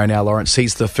 times in a row now, Lawrence.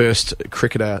 He's the first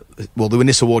cricketer... Well, when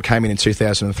this award came in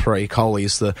 2003, Kohli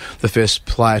is the first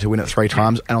player to win it 3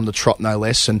 times, and on the trot no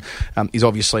less, and he's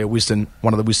obviously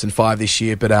one of the Wisden 5 this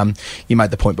year, but you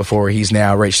made the point before, he's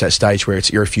now reached that stage where it's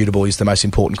irrefutable. He's the most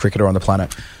important cricketer on the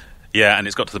planet. Yeah, and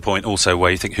it's got to the point also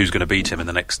where you think who's going to beat him in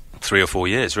the next 3 or 4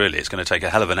 years, really. It's going to take a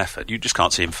hell of an effort. You just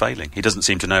can't see him failing. He doesn't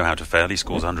seem to know how to fail. He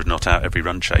scores 100 not out every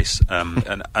run chase.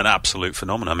 An absolute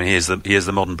phenomenon. I mean, he is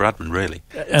the modern Bradman, really.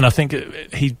 And I think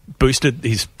he boosted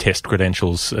his test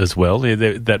credentials as well.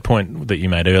 That point that you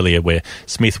made earlier where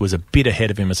Smith was a bit ahead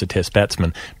of him as a test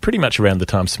batsman, pretty much around the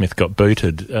time Smith got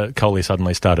booted, Kohli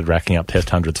suddenly started racking up test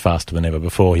hundreds faster than ever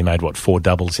before. He made, 4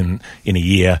 doubles in a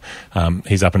year.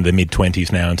 He's up into the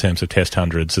mid-20s now in terms of test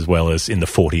hundreds, as well as in the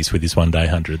 40s with his one-day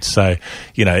hundreds. So,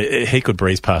 he could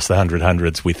breeze past the 100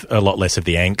 hundreds with a lot less of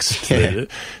the angst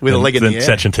with a leg in the air.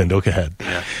 Sachin Tendulkar had.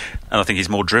 Yeah. And I think he's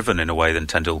more driven in a way than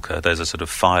Tendulkar. There's a sort of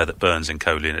fire that burns in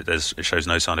Kohli, and it shows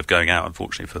no sign of going out,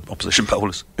 unfortunately, for opposition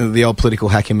bowlers. The old political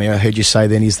hack in me, I heard you say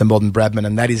then, he's the modern Bradman,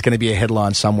 and that is going to be a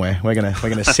headline somewhere. We're going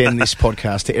to send this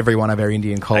podcast to every one of our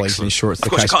Indian colleagues and ensure it's the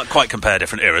case. Of course, you can't quite compare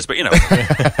different eras, but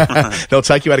They'll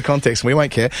take you out of context, and we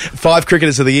won't care. 5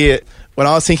 cricketers of the year. When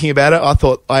I was thinking about it, I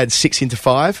thought I had 6 into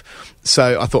 5.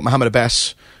 So I thought Mohammad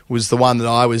Abbas was the one that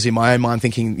I was in my own mind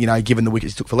thinking, given the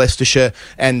wickets he took for Leicestershire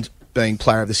and being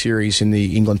player of the series in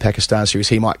the England-Pakistan series,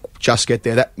 he might just get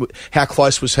there. How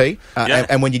close was he?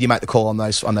 And when did you make the call on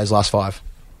those last 5?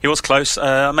 He was close.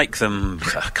 I make them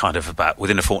kind of about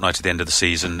within a fortnight at the end of the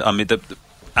season. I mean,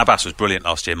 Abbas was brilliant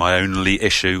last year. My only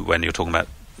issue when you're talking about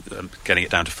getting it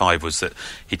down to 5 was that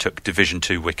he took Division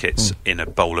 2 wickets in a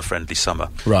bowler-friendly summer.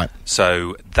 Right.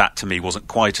 So that, to me, wasn't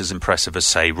quite as impressive as,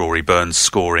 say, Rory Burns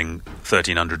scoring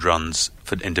 1,300 runs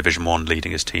in Division 1,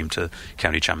 leading his team to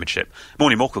County Championship.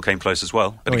 Morny Morkel came close as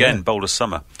well, but again, bowler's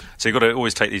summer. So you've got to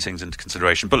always take these things into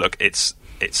consideration. But look, it's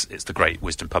the great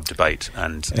Wisden pub debate,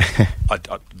 and I'm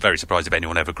very surprised if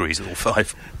anyone ever agrees with all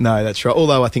 5. No, that's right.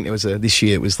 Although I think this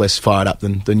year it was less fired up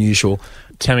than usual.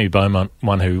 Tammy Beaumont,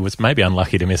 one who was maybe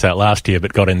unlucky to miss out last year,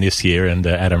 but got in this year, and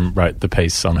Adam wrote the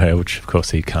piece on her, which of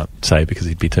course he can't say because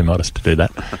he'd be too modest to do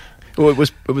that. Well, it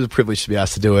was a privilege to be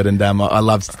asked to do it, and I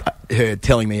loved her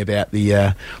telling me about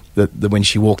the when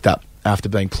she walked up after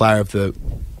being player of the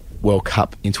World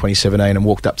Cup in 2017 and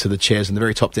walked up to the chairs on the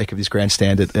very top deck of this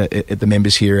grandstand at the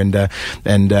members here and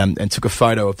took a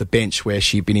photo of the bench where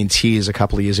she'd been in tears a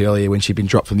couple of years earlier when she'd been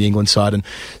dropped from the England side, and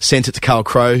sent it to Carl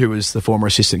Crowe, who was the former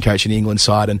assistant coach in the England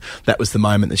side, and that was the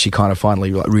moment that she kind of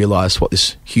finally realised what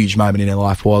this huge moment in her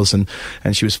life was, and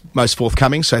she was most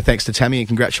forthcoming. So thanks to Tammy and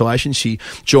congratulations. She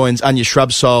joins Anya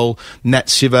Shrubsole, Nat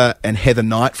Siver and Heather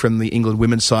Knight from the England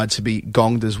women's side to be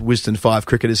gonged as Wisden 5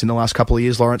 cricketers in the last couple of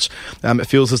years, Lawrence. It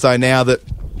feels as though now that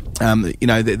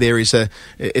there is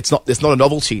it's not a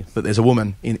novelty that there's a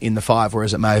woman in the 5,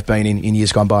 whereas it may have been in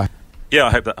years gone by. Yeah,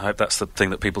 I hope that's the thing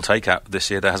that people take out this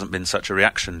year. There hasn't been such a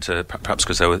reaction to, perhaps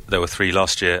because there were 3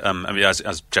 last year. I mean,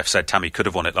 as Jeff said, Tammy could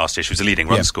have won it last year. She was a leading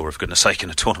run scorer, for goodness sake, in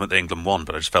a tournament that England won.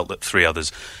 But I just felt that 3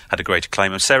 others had a greater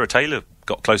claim. And Sarah Taylor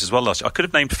got close as well last year. I could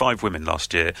have named 5 women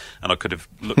last year, and I could have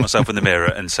looked myself in the mirror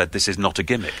and said, "This is not a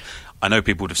gimmick." I know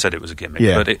people would have said it was a gimmick,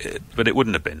 but it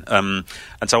wouldn't have been. And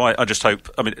so I just hope.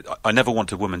 I mean, I never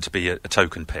want a woman to be a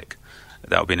token pick.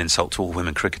 That would be an insult to all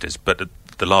women cricketers. But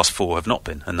the last 4 have not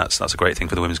been, and that's a great thing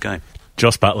for the women's game.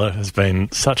 Joss Butler has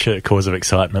been such a cause of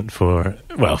excitement for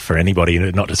anybody,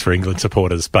 not just for England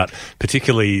supporters, but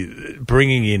particularly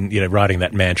bringing in, writing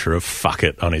that mantra of "fuck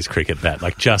it" on his cricket bat.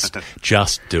 Like, just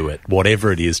do it.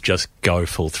 Whatever it is, just go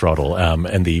full throttle.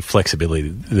 And the flexibility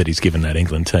that he's given that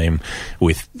England team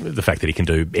with the fact that he can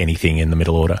do anything in the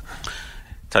middle order.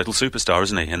 Total superstar,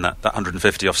 isn't he? In that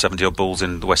 150 off 70 odd balls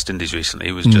in the West Indies recently,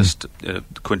 he was just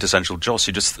quintessential Joss.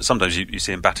 Sometimes you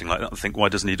see him batting like that and think, why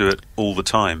doesn't he do it all the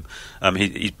time?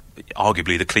 He's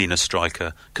arguably the cleanest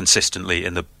striker consistently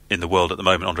in the world at the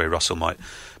moment. Andre Russell might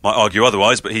argue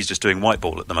otherwise, but he's just doing white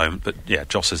ball at the moment. But yeah,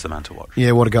 Joss is the man to watch.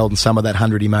 Yeah, what a golden summer, that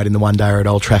 100 he made in the one day at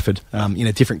Old Trafford.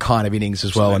 Different kind of innings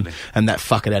as well. And that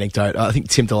fuck it anecdote. I think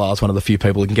Tim Delisle's one of the few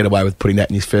people who can get away with putting that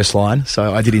in his first line.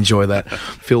 So I did enjoy that.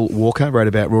 Phil Walker wrote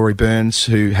about Rory Burns,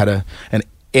 who had an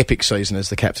epic season as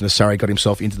the captain of Surrey, got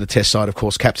himself into the Test side, of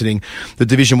course, captaining the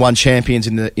Division 1 champions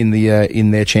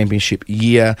in their championship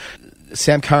year.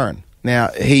 Sam Curran. Now,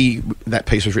 that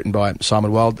piece was written by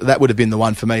Simon Wilde. That would have been the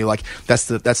one for me. Like, that's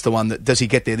the one that, does he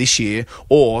get there this year,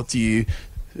 or do you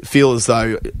feel as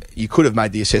though you could have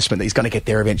made the assessment that he's going to get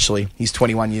there eventually? He's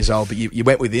 21 years old, but you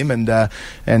went with him,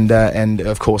 and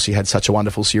of course he had such a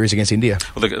wonderful series against India.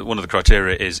 Well, one of the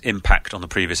criteria is impact on the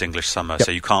previous English summer. Yep.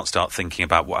 So you can't start thinking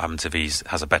about what happens if he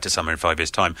has a better summer in 5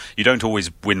 years' time. You don't always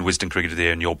win Wisden Cricket of the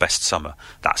Year in your best summer.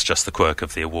 That's just the quirk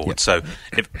of the award. Yep. So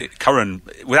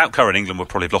without Curran, England would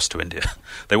probably have lost to India.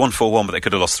 They won 4-1, but they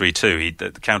could have lost 3-2.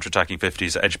 The counter-attacking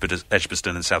 50s at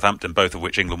Edgbaston and Southampton, both of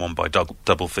which England won by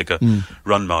double-figure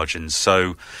run margins.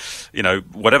 So,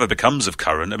 whatever becomes of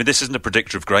Curran, I mean, this isn't a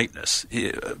predictor of greatness.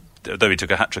 Though he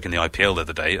took a hat-trick in the IPL the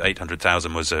other day,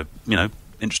 800,000 was a,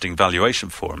 interesting valuation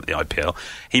for him at the IPL.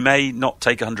 He may not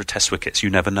take 100 Test wickets, you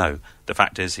never know. The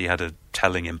fact is he had a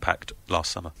telling impact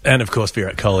last summer. And of course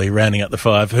Virat Kohli rounding up the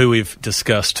 5, who we've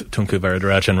discussed. Tunku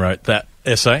Varadarajan wrote that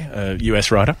essay, a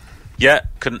US writer. Yeah,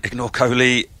 couldn't ignore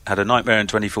Kohli. Had a nightmare in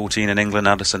 2014 in England.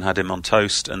 Anderson had him on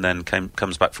toast, and then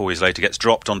comes back 4 years later, gets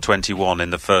dropped on 21 in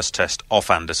the first Test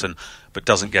off Anderson, but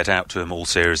doesn't get out to him all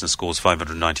series and scores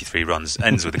 593 runs.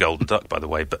 Ends with a golden duck, by the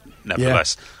way, but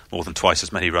nevertheless, more than twice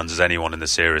as many runs as anyone in the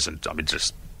series, and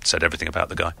just said everything about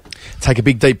the guy. Take a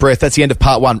big deep breath. That's the end of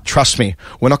part 1. Trust me,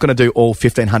 we're not going to do all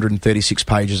 1,536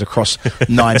 pages across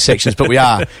 9 sections, but we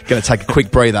are going to take a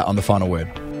quick breather on the final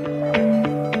word.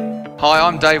 Hi,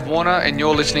 I'm Dave Warner, and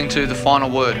you're listening to The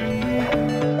Final Word.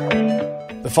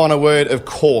 The Final Word, of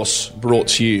course, brought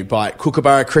to you by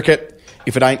Kookaburra Cricket.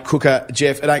 If it ain't Cooker,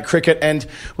 Jeff, it ain't cricket. And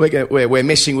we're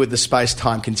messing with the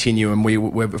space-time continuum.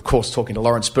 We're, of course, talking to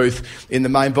Lawrence Booth in the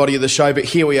main body of the show. But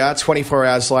here we are, 24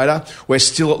 hours later. We're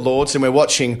still at Lord's, and we're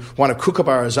watching one of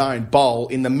Kookaburra's own bowl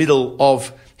in the middle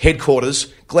of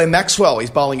headquarters, Glenn Maxwell. He's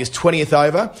bowling his 20th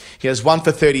over. He has 1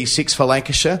 for 36 for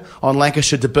Lancashire on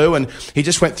Lancashire debut, and he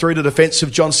just went through to defence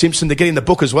of John Simpson to get in the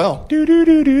book as well.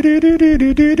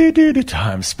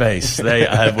 Time, space.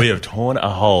 We have torn a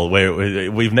hole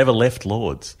where we've never left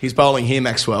Lords. He's bowling here,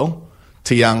 Maxwell,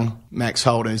 to young Max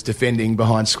Holden, who's defending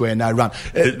behind square, no run.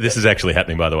 This is actually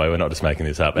happening, by the way. We're not just making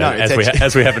this up. No,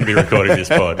 as we happen to be recording this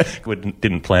pod, we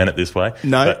didn't plan it this way.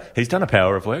 No. But he's done a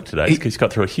power of work today. He's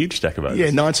got through a huge stack of overs. Yeah,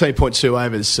 19.2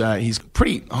 overs. He's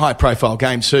pretty high-profile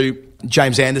game too.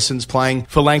 James Anderson's playing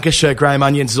for Lancashire. Graham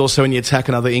Onions is also in the attack,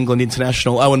 another England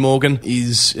international. Owen Morgan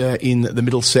is in the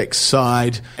Middlesex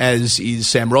side, as is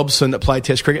Sam Robson that played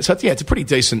Test cricket. So, yeah, it's a pretty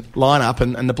decent lineup.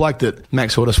 And the bloke that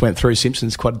Max Hortis went through,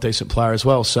 Simpson's quite a decent player as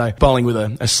well. So, bowling with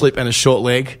a slip and a short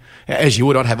leg, as you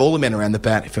would, I'd have all the men around the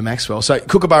bat for Maxwell. So,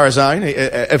 Kookaburra's own,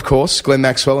 of course, Glenn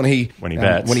Maxwell, and when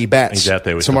he bats, he's out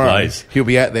there with tomorrow, the Blaze. He'll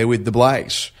be out there with the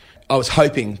Blaze. I was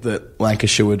hoping that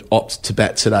Lancashire would opt to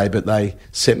bat today, but they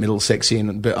sent Middlesex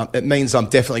in. But it means I'm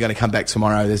definitely going to come back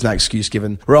tomorrow. There's no excuse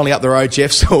given. We're only up the road,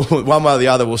 Jeff, so one way or the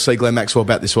other, we'll see Glenn Maxwell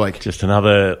bat this week. Just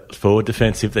another forward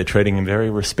defensive. They're treating him very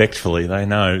respectfully. They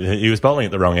know. He was bowling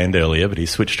at the wrong end earlier, but he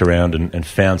switched around and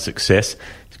found success.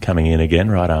 Coming in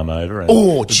again, right arm over.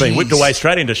 And being whipped away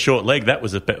straight into short leg. That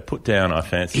was a put down, I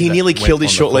fancy. He nearly killed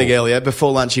his short leg earlier.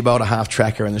 Before lunch, he bowled a half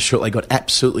tracker, and the short leg got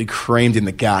absolutely creamed in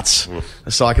the guts.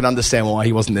 So I can understand why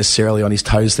he wasn't necessarily on his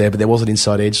toes there, but there was an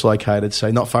inside edge located,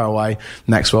 so not far away,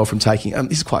 Maxwell, from taking.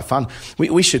 This is quite fun.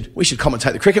 We should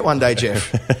commentate the cricket one day,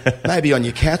 Jeff. Maybe on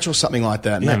your couch or something like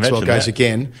that. Yeah, Maxwell goes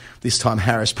again. This time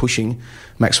Harris pushing.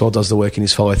 Maxwell does the work in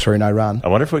his follow-through, no run. I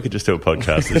wonder if we could just do a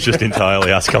podcast that's just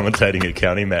entirely us commentating a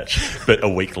county match, but a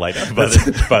week later by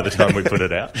the time we put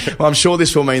it out. Well, I'm sure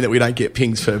this will mean that we don't get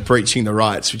pinged for breaching the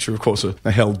rights, which of course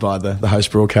are held by the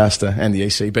host broadcaster and the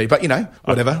ECB. But,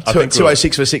 whatever.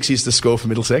 206 for 6 is the score for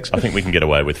Middlesex. I think we can get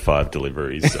away with 5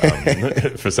 deliveries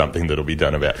for something that'll be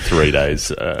done about 3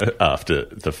 days after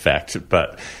the fact.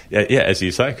 But, yeah, as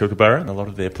you say, Kookaburra and a lot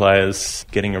of their players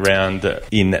getting around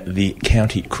in the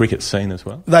county cricket scene as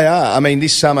well. They are. I mean,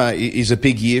 this summer is a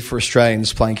big year for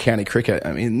Australians playing county cricket.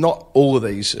 I mean, not all of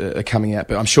these are coming out,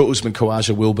 but I'm sure Usman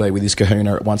Khawaja will be with his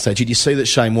kahuna at one stage. Did you see that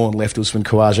Shane Warne left Usman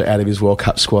Khawaja out of his World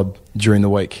Cup squad during the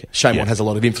week? Shane Warne has a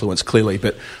lot of influence, clearly,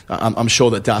 but I'm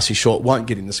sure that Darcy Short won't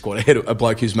get in the squad ahead of a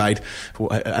bloke who's made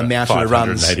a mountain of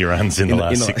runs. 580 runs in the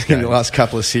last 6 games. In the last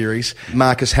couple of series.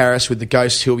 Marcus Harris with the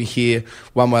Ghosts, he'll be here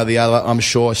one way or the other. I'm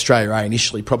sure Australia A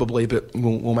initially probably, but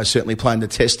will almost certainly play in the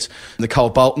test. Nicole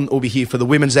Bolton will be here for the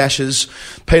Women's Ashes.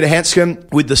 Peter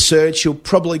Hanscom with the Surge, he'll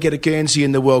probably get a Guernsey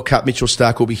in the World Cup. Mitchell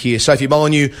Stark will be here. Sophie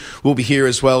Molyneux will be here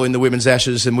as well in the Women's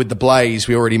Ashes. And with the Blaze,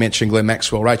 we already mentioned Glenn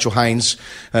Maxwell, Rachel Haynes,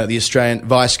 the Australian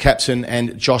vice-captain,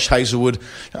 and Josh Hazlewood.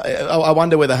 I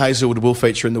wonder whether Hazlewood will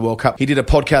feature in the World Cup. He did a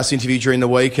podcast interview during the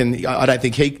week, and I don't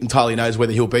think he entirely knows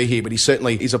whether he'll be here, but he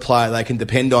certainly is a player they can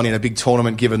depend on in a big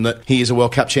tournament, given that he is a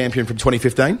World Cup champion from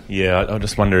 2015. Yeah, I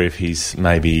just wonder if he's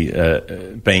maybe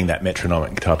being that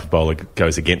metronomic type of bowler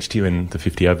goes against you in the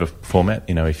 50-over format.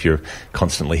 If you're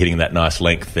constantly hitting that nice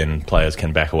length, then players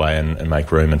can back away and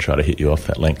make room and try to hit you off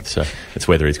that length. So it's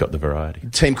whether he's got the variety.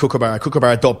 Team Kookaburra,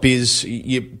 kookaburra.biz.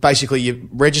 You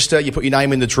register, you put your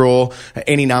name in the draw.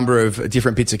 Any number of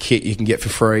different bits of kit you can get for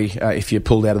free if you're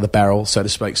pulled out of the barrel, so to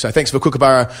speak. So thanks for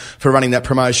Kookaburra for running that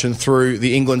promotion through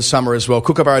the England summer as well.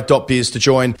 Kookaburra.biz to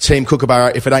join Team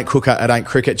Kookaburra. If it ain't Kooka, it ain't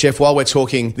cricket. Jeff, while we're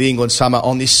talking the England summer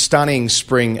on this stunning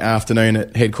spring afternoon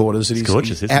at headquarters, it's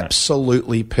gorgeous, isn't it?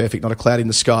 Absolutely perfect. Not a cloud in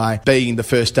the sky. Being the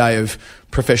first day of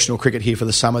professional cricket here for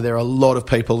the summer, there are a lot of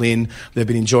people in. They've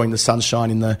been enjoying the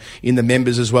sunshine in the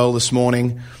members as well this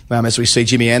morning. As we see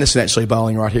Jimmy Anderson actually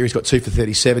bowling right here. He's got 2 for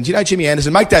 37. Do you know Jimmy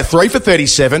Anderson? Make that 3 for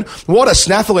 37. What a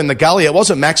snaffle in the gully. It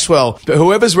wasn't Maxwell, but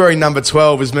whoever's wearing number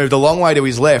 12 has moved a long way to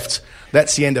his left.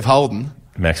 That's the end of Holden.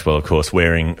 Maxwell, of course,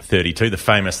 wearing 32, the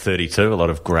famous 32. A lot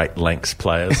of great Lancs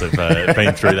players have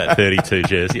been through that 32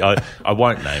 jersey. I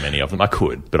won't name any of them. I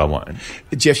could, but I won't.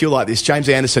 Jeff, you'll like this. James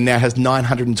Anderson now has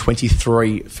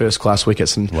 923 first-class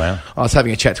wickets. And wow. I was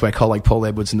having a chat to our colleague Paul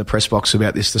Edwards in the press box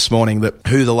about this morning, that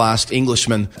who the last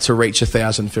Englishman to reach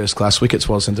 1,000 first-class wickets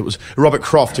was. And it was Robert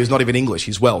Croft, who's not even English.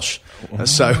 He's Welsh.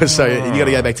 So you got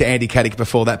to go back to Andy Caddick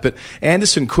before that. But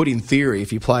Anderson could, in theory,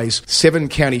 if he plays 7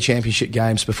 county championship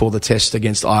games before the test against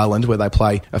against Ireland, where they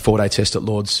play a 4-day test at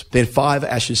Lord's. Then 5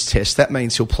 Ashes tests. That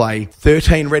means he'll play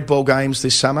 13 red ball games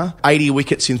this summer, 80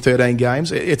 wickets in 13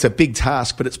 games. It's a big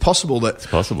task, but it's possible that... It's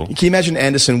possible. Can you imagine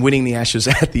Anderson winning the Ashes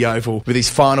at the Oval with his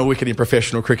final wicket in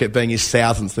professional cricket being his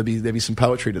 1000th? There'd be some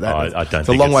poetry to that. I don't it's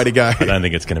a long way to go. I don't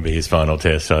think it's going to be his final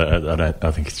test.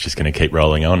 I think it's just going to keep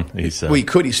rolling on. Well, he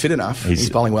could. He's fit enough. He's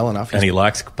bowling well enough. And he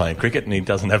likes playing cricket, and he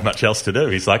doesn't have much else to do.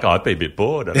 He's like, I'd be a bit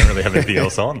bored. I don't really have anything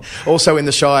else on. Also in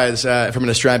the Shires, from an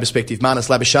Australian perspective, Marnus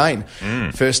Labuschagne.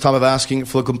 First time of asking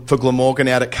for Glamorgan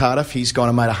out at Cardiff. He's gone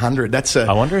and made 100.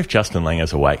 I wonder if Justin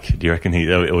Langer's awake. Do you reckon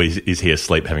is he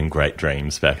asleep having great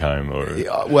dreams back home? Or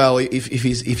well, if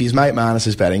his mate Marnus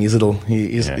is batting, his little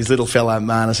fella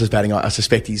Marnus is batting, I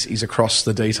suspect he's across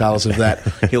the details of that.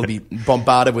 He'll be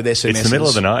bombarded with SMSs. It's the middle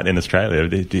of the night in Australia.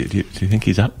 Do you think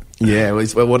he's up? Yeah,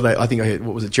 well, I think I heard,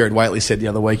 what was it, Gerard Whateley said the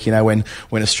other week, when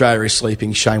Australia is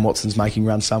sleeping, Shane Watson's making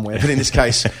runs somewhere. But in this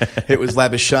case, it was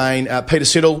Labuschagne. Peter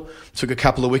Siddle took a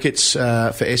couple of wickets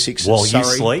for Essex. While Surrey. you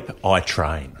sleep, I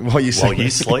train. While you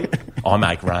sleep, I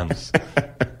make runs.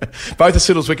 Both of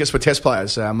Siddle's wickets were test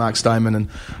players, Mark Stoneman and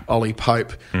Ollie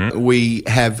Pope. We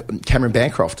have Cameron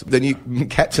Bancroft, the new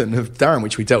captain of Durham,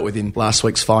 which we dealt with in last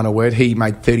week's final word. He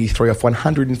made 33 off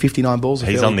 159 balls.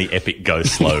 He's on the epic go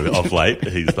slow of late.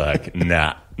 He's like,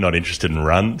 nah, not interested in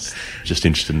runs, just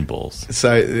interested in balls.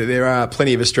 So there are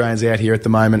plenty of Australians out here at the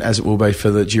moment, as it will be for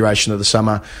the duration of the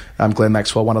summer. Glenn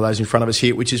Maxwell, one of those in front of us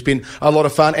here, which has been a lot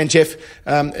of fun. And Jeff,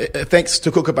 thanks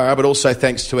to Kookaburra, but also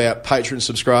thanks to our Patreon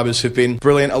subscribers who've been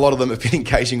brilliant. A lot of them have been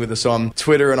engaging with us on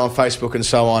Twitter and on Facebook and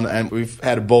so on, and we've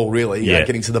had a ball really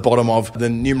getting to the bottom of the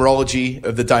numerology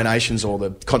of the donations, or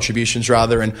the contributions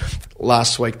rather. And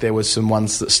last week there was some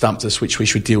ones that stumped us, which we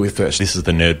should deal with first. This is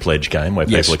the Nerd Pledge game where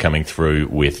people are coming through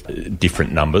with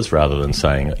different numbers rather than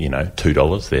saying,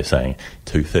 $2. They're saying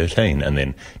 $2.13 and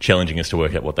then challenging us to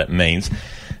work out what that means.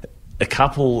 A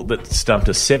couple that stumped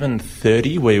us,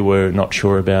 $7.30 we were not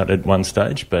sure about at one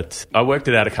stage, but I worked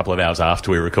it out a couple of hours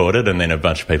after we recorded, and then a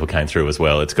bunch of people came through as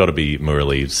well. It's got to be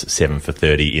Murali's 7 for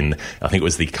 30 in, I think it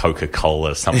was the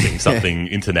Coca-Cola something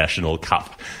International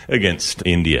Cup against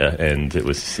India, and it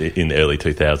was in the early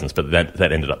 2000s, but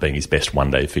that ended up being his best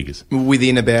one-day figures.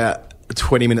 Within about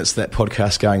 20 minutes of that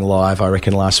podcast going live, I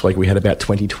reckon last week we had about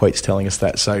 20 tweets telling us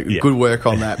that. So good work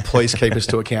on that. Please keep us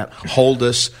to account. Hold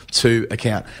us to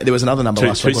account. There was another number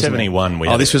last week, wasn't there?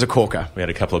 271. This was a corker. We had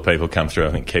a couple of people come through.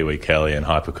 I think Kiwi Kelly and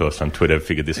Hypercourse on Twitter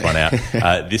figured this one out.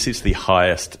 This is the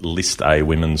highest List A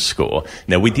women's score.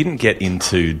 Now, we didn't get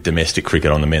into domestic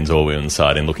cricket on the men's or women's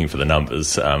side in looking for the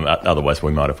numbers. Otherwise,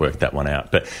 we might have worked that one out.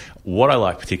 But what I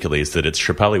like particularly is that it's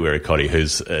Shripali Werikotti,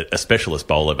 who's a specialist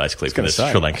bowler basically for the Sri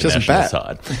Lankan national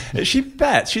side. She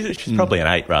bats. She's probably an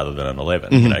 8 rather than an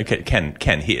 11.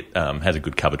 Can hit, has a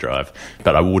good cover drive,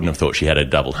 but I wouldn't have thought she had a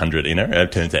double 100 in her.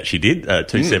 It turns out she did,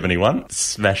 271,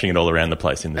 smashing it all around the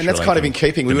place in the Sri Lankan. And that's kind of in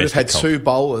keeping. We would have had two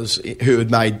bowlers who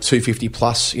had made 250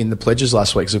 plus in the pledges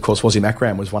last week, because of course Wazim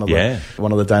Akram was one of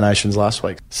the donations last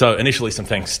week. So initially some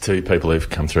thanks to people who've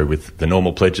come through with the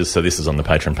normal pledges. So this is on the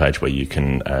Patreon page where you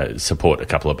can support a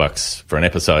couple of bucks for an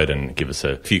episode and give us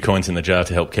a few coins in the jar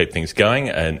to help keep things going.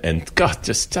 And God,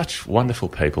 just such wonderful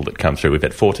people that come through. We've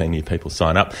had 14 new people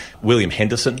sign up. William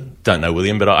Henderson, don't know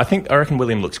William, but I reckon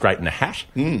William looks great in a hat.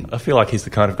 I feel like he's the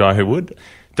kind of guy who would.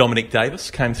 Dominic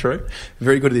Davis came through.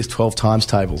 Very good at his 12 times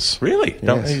tables. Really?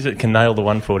 Yes. He can nail the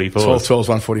 144. 12 is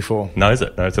 144. Knows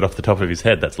it off the top of his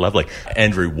head. That's lovely.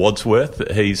 Andrew Wadsworth,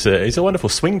 he's a wonderful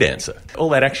swing dancer. All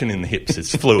that action in the hips,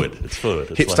 it's fluid.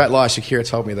 Hips don't lie, Shakira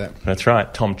told me that. That's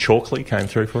right. Tom Chalkley came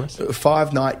through for us.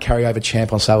 5-night carryover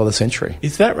champ on Sale of the Century.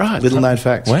 Is that right? Little known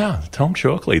fact. Wow, Tom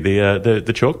Chalkley,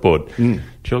 the chalkboard.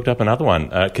 Chalked up another one.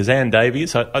 Kazan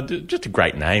Davies, just a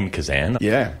great name, Kazan.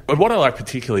 Yeah. But what I like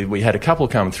particularly, we had a couple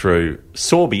come through,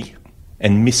 Sorby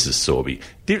and Mrs. Sorby.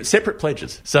 Separate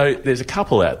pledges. So there's a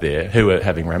couple out there who are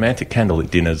having romantic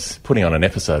candlelit dinners, putting on an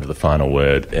episode of The Final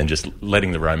Word and just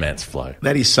letting the romance flow.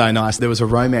 That is so nice. There was a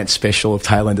romance special of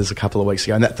Tailenders a couple of weeks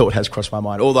ago, and that thought has crossed my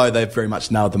mind, although they've very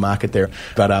much nailed the market there.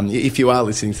 But if you are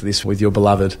listening to this with your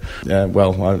beloved, I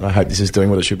hope this is doing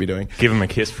what it should be doing. Give them a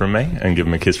kiss from me and give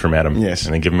them a kiss from Adam. Yes.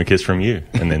 And then give them a kiss from you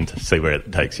and then see where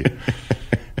it takes you.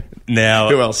 Now,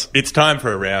 who else? It's time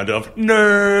for a round of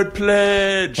Nerd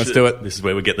Pledge. Let's do it. This is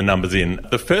where we get the numbers in.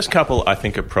 The first couple, I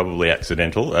think, are probably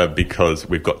accidental because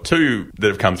we've got two that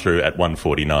have come through at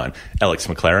 149. Alex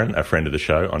McLaren, a friend of the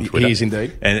show on Twitter. He is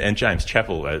indeed. And James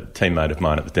Chappell, a teammate of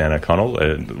mine at the Dan O'Connell,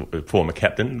 a former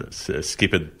captain,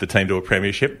 skippered the team to a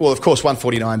premiership. Well, of course,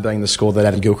 149 being the score that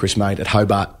Adam Gilchrist made at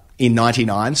Hobart in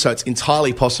 99, so it's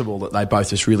entirely possible that they both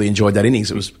just really enjoyed that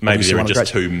innings. It was maybe they were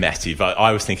just too massive.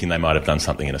 I was thinking they might have done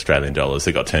something in Australian dollars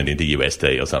that got turned into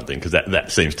USD or something, because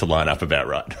that seems to line up about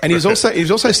right. And he was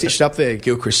also stitched up there.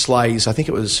 Gilchrist slays, I think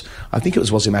it was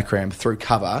Wazim Akram through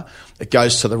cover. It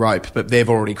goes to the rope, but they've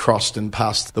already crossed and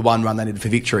passed the one run they needed for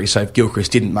victory. So if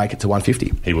Gilchrist didn't make it to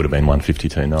 150, he would have been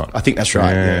 152 not. I think that's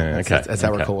right. Yeah, okay, that's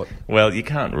how I recall it. Well, you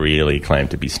can't really claim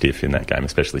to be stiff in that game,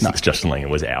 especially since Justin Langer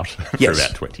was out for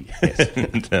about 20 years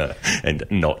and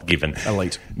not given.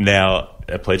 Elite. Now,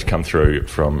 a pledge come through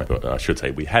from, I should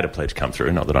say we had a pledge come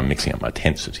through, not that I'm mixing up my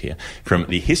tenses here, from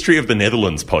the History of the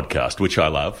Netherlands podcast, which I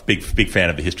love. Big fan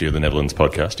of the History of the Netherlands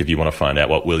podcast. If you want to find out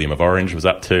what William of Orange was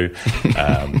up to,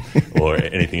 or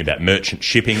anything about merchant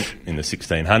shipping in the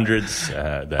 1600s.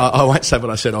 I won't say what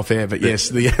I said off air, but yes.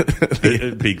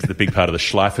 The big part of the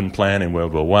Schleifen Plan in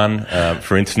World War I.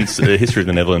 For instance, the History of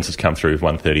the Netherlands has come through with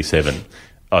 137.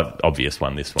 Obvious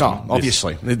one, this one. Oh,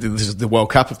 obviously. This is the World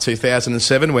Cup of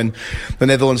 2007 when the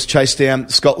Netherlands chased down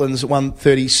Scotland's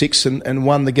 136 and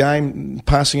won the game,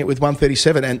 passing it with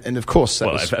 137. And of course,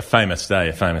 that was a famous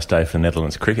day for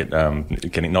Netherlands cricket,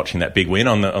 notching that big win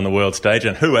on the world stage.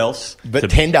 And who else?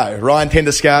 But Ryan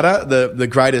Tendeskade, the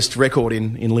greatest record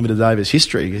in limited overs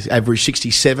history. He's averaged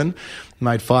 67.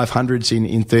 Made 500s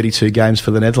in 32 games for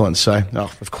the Netherlands. So,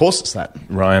 of course it's that.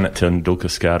 Ryan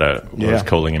Tendulkar-Skada was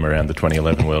calling him around the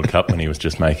 2011 World Cup when he was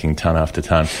just making ton after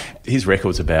ton. His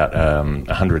record's about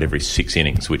 100 every 6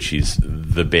 innings, which is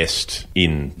the best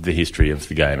in the history of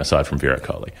the game, aside from Virat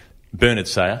Kohli. Bernard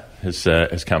Sayer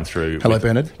has come through. Hello,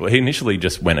 Bernard. Well, he initially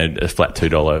just went a flat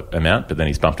 $2 amount, but then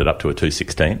he's bumped it up to a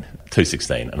 $2.16.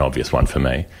 $2.16, an obvious one for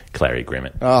me. Clary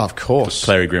Grimmett. Oh, of course.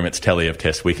 Clary Grimmett's tally of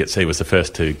Test wickets. He was the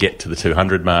first to get to the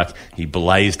 200 mark. He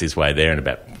blazed his way there in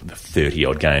about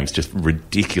 30-odd games. Just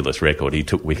ridiculous record. He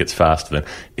took wickets faster than...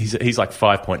 He's like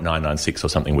 5.996 or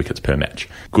something wickets per match.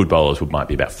 Good bowlers might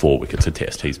be about 4 wickets a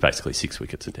test. He's basically 6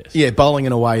 wickets a test. Yeah, bowling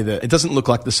in a way that... It doesn't look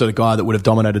like the sort of guy that would have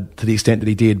dominated to the extent that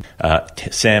he did.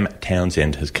 Sam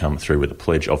Townsend has come through with a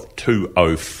pledge of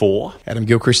 204. Adam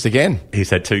Gilchrist again. He's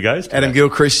had 2 goes. Adam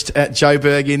Gilchrist at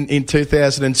Joburg in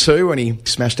 2002 when he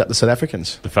smashed up the South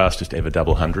Africans. The fastest ever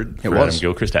double 100 for Adam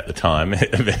Gilchrist at the time.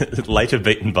 Later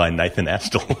beaten by Nathan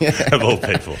Astle, of all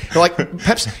people. Like,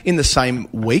 perhaps in the same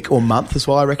week or month as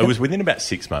well, I reckon? It was within about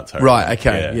 6 months, I reckon. Right,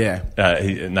 okay,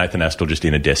 yeah. Nathan Astle, just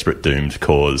in a desperate, doomed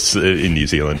cause in New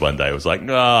Zealand one day, was like,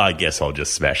 I guess I'll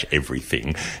just smash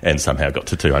everything, and somehow got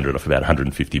to 200 off about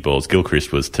 150 balls.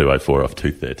 Gilchrist was 204 off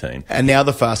 213. And now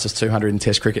the fastest 200 in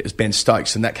Test cricket is Ben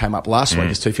Stokes, and that came up last week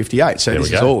as 258. So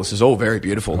this is all very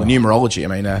beautiful. The numerology,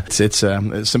 I mean,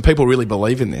 it's some people really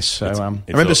believe in this. So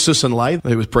I remember Susan Lay,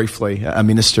 who was briefly a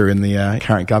minister in the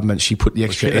current government. She put the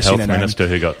extra S in her name. The health minister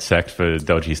who got sacked for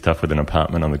dodgy stuff with an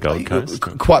apartment on the Gold Coast.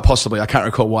 Quite possibly. I can't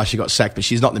recall why she got sacked, but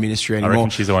she's not in the ministry anymore. I reckon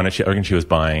she's the one. I reckon she was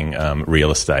buying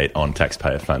real estate on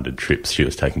taxpayer-funded trips. She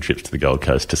was taking trips to the Gold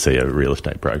Coast to see a real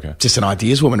estate broker. Just an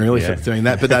ideas woman, really, for doing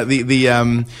that.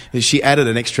 But she added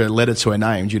an extra letter to her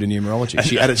name due to numerology.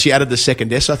 She added the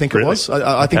second S, I think it was.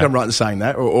 I think I'm right in saying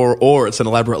that, or it's an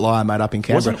elaborate lie made up in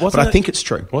Canberra. But I think it's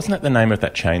true. Wasn't that the name of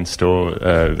that chain store,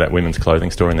 that women's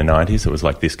clothing store in the 90s? It was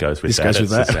like, this goes with that. This goes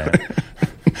with that.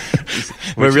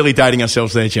 We're really dating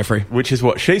ourselves there, Jeffrey. Which is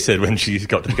what she said when she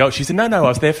got to the Gold. She said, no, I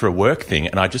was there for a work thing,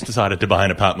 and I just decided to buy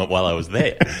an apartment while I was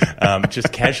there.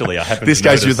 Just casually, I happened to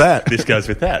notice... This goes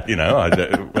with that, you know,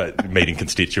 meeting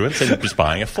constituents and just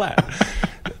buying a flat.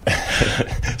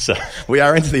 So we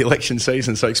are into the election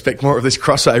season, so expect more of this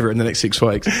crossover in the next 6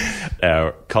 weeks.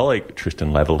 Our colleague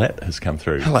Tristan Lavalette has come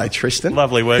through. Hello, Tristan.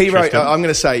 Lovely work, Tristan. Tristan. I'm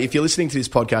going to say, if you're listening to this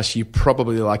podcast, you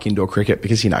probably like indoor cricket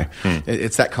because,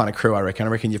 it's that kind of crew, I reckon. I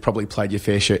reckon you've probably played your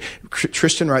fair share.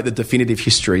 Tristan wrote the definitive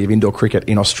history of indoor cricket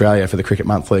in Australia for the Cricket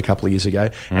Monthly a couple of years ago,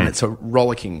 and it's a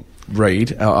rollicking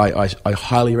read. I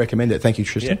highly recommend it. Thank you,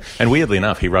 Tristan. Yeah. And weirdly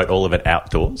enough, he wrote all of it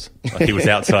outdoors. Like he was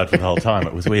outside for the whole time.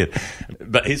 It was weird.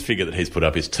 But his figure that he's put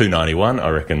up is 291. I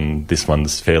reckon this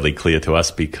one's fairly clear to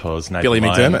us because Nathan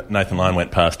Lyon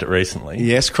went past it recently.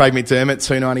 Yes, Craig McDermott,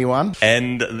 291.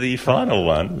 And the final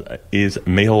one is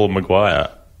Mihal Maguire,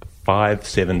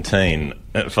 517.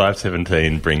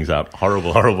 517 brings up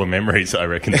horrible memories, I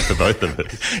reckon, for both of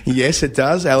us. Yes, it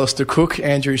does. Alistair Cook,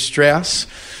 Andrew Strauss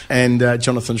and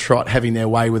Jonathan Trott having their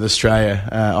way with Australia.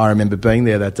 I remember being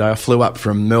there that day. I flew up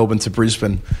from Melbourne to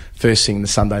Brisbane first thing the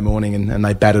Sunday morning and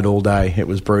they batted all day. It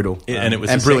was brutal. And it was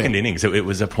the second innings. It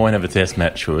was a point of a test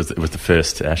match. It was the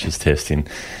first Ashes test in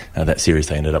that series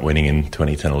they ended up winning in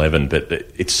 2010-11. But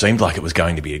it seemed like it was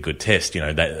going to be a good test. You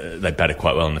know, they batted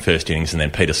quite well in the first innings, and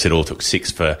then Peter Siddle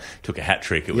took a hat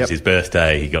trick. It was his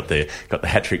birthday. He got the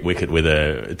hat trick wicket with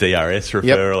a DRS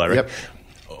referral. I reckon.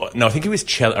 No, I think he was.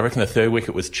 I reckon the third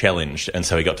wicket was challenged, and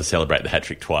so he got to celebrate the hat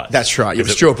trick twice. That's right. It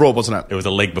was Stuart Broad, wasn't it? It was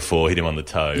a leg before, hit him on the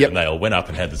toe, Yep. and they all went up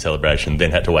and had the celebration,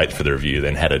 then had to wait for the review,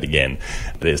 then had it again.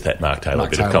 There's that Mark Taylor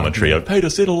bit of commentary on Peter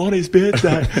Siddle on his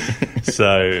birthday.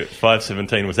 So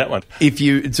 5:17 was that one. If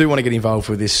you do want to get involved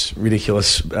with this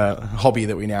ridiculous hobby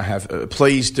that we now have,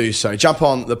 please do so. Jump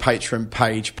on the Patreon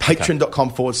page,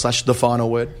 patreon.com/the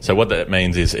final word. So what that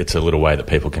means is it's a little way that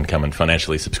people can come and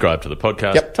financially subscribe to the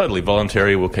podcast. Yep. Totally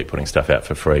voluntary. We'll keep putting stuff out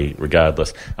for free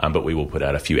regardless, but we will put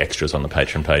out a few extras on the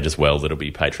Patreon page as well that'll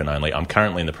be Patreon only. I'm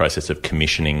currently in the process of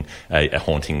commissioning a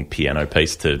haunting piano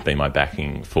piece to be my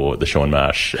backing for the Sean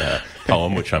Marsh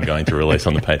poem, which I'm going to release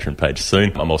on the Patreon page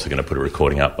soon. I'm also going to put a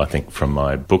recording up, I think, from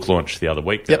my book launch the other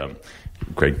week. Yep.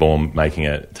 Greg Baum making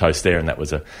a toast there, and that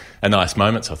was a nice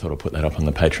moment, so I thought I'd put that up on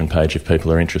the Patreon page if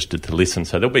people are interested to listen.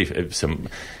 So there'll be some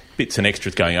bits and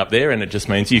extras going up there, and it just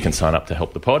means you can sign up to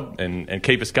help the pod and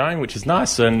keep us going, which is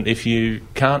nice. And if you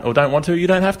can't or don't want to, you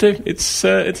don't have to. It's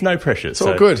no pressure. It's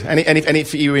all good. And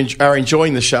if you are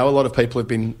enjoying the show, a lot of people have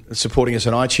been supporting us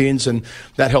on iTunes, and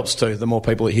that helps too. The more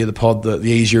people that hear the pod, the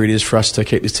easier it is for us to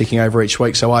keep this ticking over each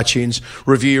week. So iTunes,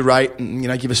 review, rate,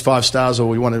 and give us 5 stars, or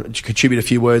we want to contribute a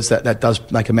few words. That does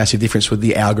make a massive difference with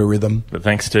the algorithm. But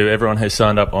thanks to everyone who's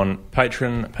signed up on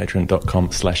Patreon,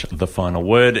 patreon.com/the final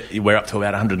word. We're up to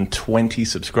about 120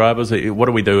 subscribers. What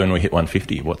do we do when we hit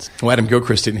 150? Well, Adam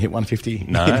Gilchrist didn't hit 150.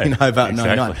 No, exactly.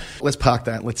 No. Let's park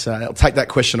that. Let's take that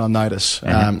question on notice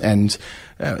and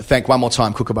thank one more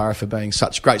time Kookaburra for being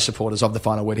such great supporters of the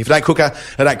final word. If it ain't Cooker,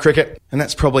 it ain't cricket. And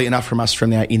that's probably enough from us from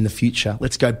now in the future.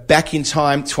 Let's go back in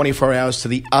time 24 hours to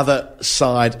the other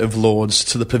side of Lords,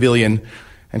 to the pavilion,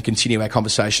 and continue our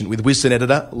conversation with Wisden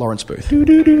editor Lawrence Booth.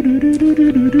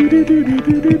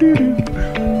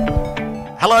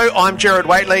 Hello, I'm Gerard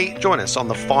Waitley. Join us on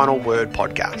the Final Word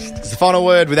podcast. It's the Final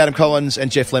Word with Adam Collins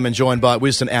and Jeff Lemon, joined by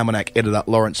Wisden Almanac editor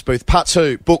Lawrence Booth. Part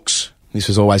 2, books. This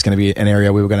was always going to be an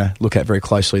area we were going to look at very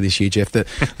closely this year, Jeff.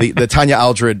 The Tanya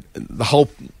Aldred, the whole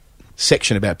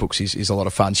section about books is a lot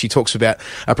of fun. She talks about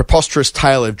a preposterous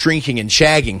tale of drinking and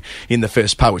shagging in the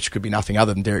first part, which could be nothing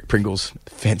other than Derek Pringle's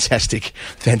fantastic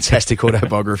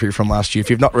autobiography from last year.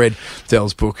 If you've not read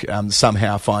Dell's book,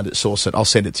 somehow find it, source it. I'll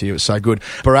send it to you. It's so good.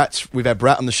 We've had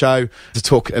Bharat on the show to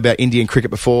talk about Indian cricket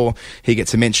before. He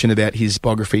gets a mention about his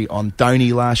biography on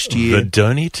Dhoni last year. The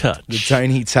Dhoni touch. The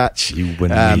Dhoni touch. You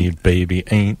and me, baby,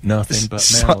 ain't nothing but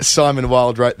mouth. Simon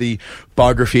Wilde wrote the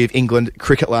biography of England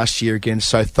cricket last year, again,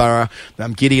 so thorough.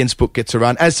 Gideon's book gets a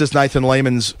run, as does Nathan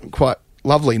Lehman's quite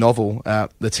lovely novel,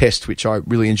 The Test, which I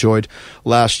really enjoyed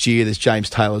last year. There's James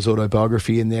Taylor's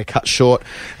autobiography in there, cut short.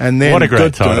 And then what a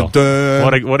great title!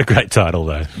 What a great title,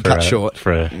 though. Cut short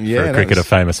for a cricketer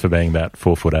famous for being about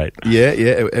 4'8". Yeah,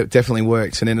 it definitely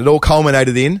works. And then it all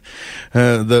culminated in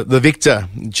the victor,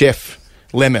 Jeff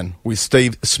Lemon, with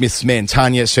Steve Smith's Men.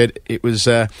 Tanya said it was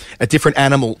a different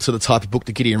animal to the type of book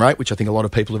that Gideon wrote, which I think a lot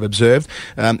of people have observed.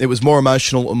 It was more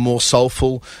emotional and more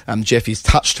soulful. Jeff is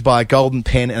touched by a golden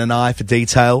pen and an eye for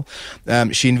detail.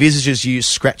 She envisages you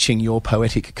scratching your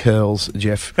poetic curls,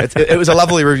 Jeff. It was a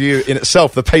lovely review in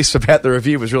itself. The piece about the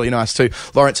review was really nice too.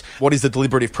 Lawrence, what is the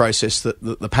deliberative process that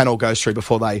the panel goes through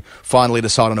before they finally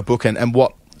decide on a book, and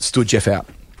what stood Jeff out?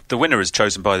 The winner is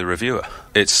chosen by the reviewer.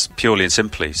 It's purely and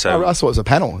simply. So I thought it was a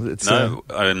panel. We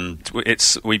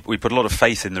put a lot of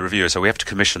faith in the reviewer, so we have to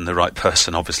commission the right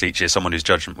person, obviously, each year, someone whose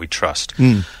judgment we trust.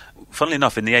 Funnily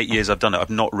enough, in the 8 years I've done it, I've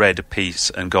not read a piece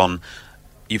and gone,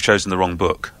 you've chosen the wrong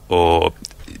book, or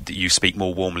you speak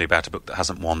more warmly about a book that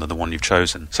hasn't won than the one you've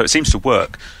chosen. So it seems to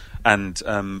work. And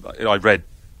I read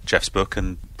Jeff's book,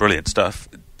 and brilliant stuff.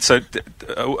 So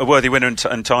a worthy winner,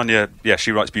 and Tanya,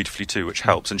 she writes beautifully too, which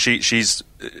helps. And she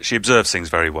observes things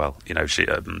very well. I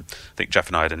think Jeff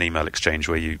and I had an email exchange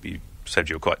where you said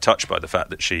you were quite touched by the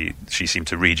fact that she seemed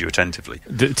to read you attentively.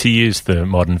 To use the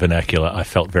modern vernacular, I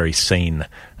felt very seen.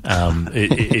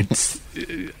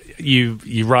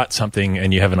 You write something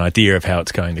and you have an idea of how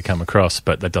it's going to come across,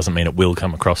 but that doesn't mean it will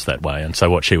come across that way. And so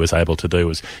what she was able to do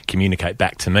was communicate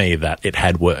back to me that it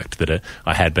had worked, that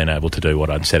I had been able to do what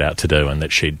I'd set out to do, and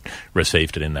that she'd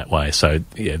received it in that way. So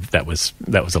that was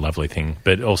a lovely thing.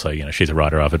 But also, she's a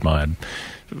writer I've admired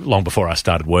long before I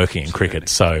started working in cricket.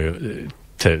 So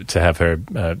to have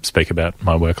her speak about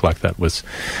my work like that was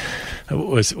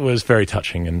very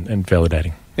touching and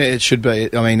validating. Yeah, it should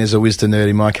be. I mean, as a Wisden nerd,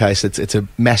 in my case, it's a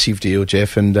massive deal,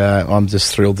 Jeff, and I'm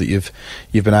just thrilled that you've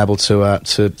been able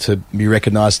to be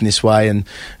recognised in this way. And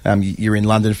you're in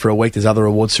London for a week. There's other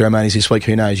award ceremonies this week.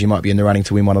 Who knows? You might be in the running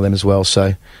to win one of them as well.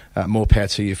 So more power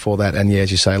to you for that. And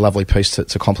as you say, a lovely piece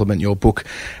to complement your book.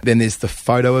 Then there's the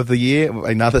photo of the year,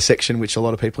 another section which a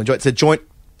lot of people enjoy. It's a joint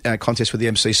contest with the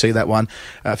MCC, that one.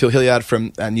 Phil Hilliard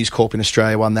from News Corp in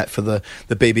Australia won that for the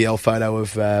BBL photo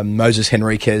of Moses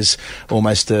Henriquez,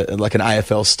 almost like an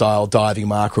AFL-style diving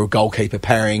mark or a goalkeeper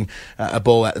parrying a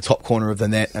ball at the top corner of the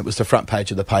net. It was the front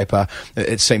page of the paper.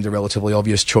 It seemed a relatively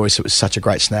obvious choice. It was such a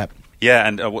great snap. Yeah,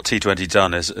 and what T20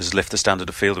 done is lift the standard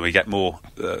of field, and we get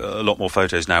a lot more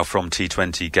photos now from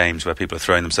T20 games where people are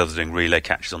throwing themselves, doing relay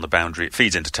catches on the boundary. It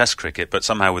feeds into Test cricket, but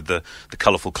somehow with the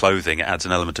colourful clothing, it adds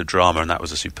an element of drama, and that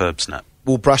was a superb snap.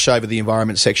 We'll brush over the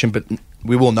environment section, but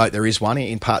we will note there is one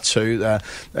in part 2.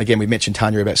 Again, we mentioned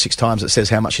Tanya about 6 times. It says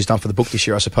how much she's done for the book this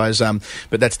year, I suppose.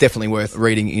 But that's definitely worth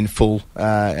reading in full,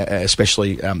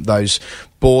 especially those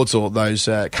boards or those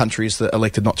countries that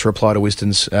elected not to reply to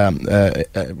Wisden's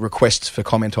request for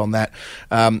comment on that.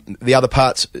 The other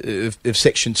part of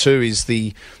section 2 is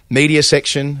the media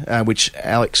section, which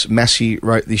Alex Massey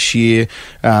wrote this year.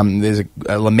 There's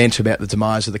a lament about the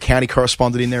demise of the county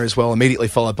correspondent in there as well, immediately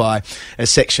followed by a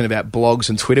section about blogs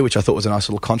and Twitter, which I thought was a nice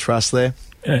little contrast there.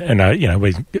 And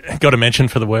we got to mention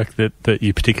for the work that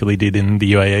you particularly did in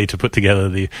the UAE to put together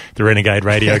the Renegade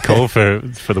radio call for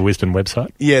the Wisden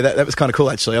website. Yeah, that was kind of cool,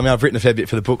 actually. I mean, I've written a fair bit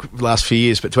for the book the last few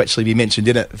years, but to actually be mentioned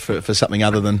in it for something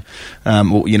other than,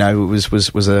 it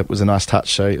was a nice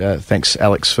touch. So thanks,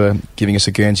 Alex, for giving us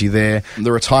a Guernsey there.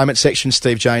 The retirement section,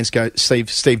 Steve James from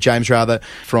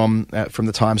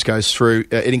the Times goes through.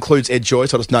 It includes Ed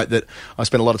Joyce. I'll just note that I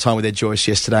spent a lot of time with Ed Joyce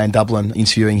yesterday in Dublin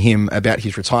interviewing him about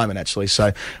his retirement, actually.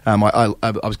 So I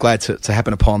was glad to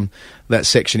happen upon that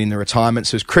section in the retirement.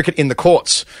 So it was cricket in the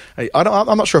courts.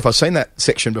 I'm not sure if I've seen that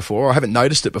section before, or I haven't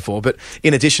noticed it before, but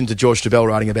in addition to George Dobell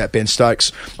writing about Ben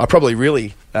Stokes, I probably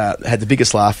really had the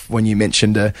biggest laugh when you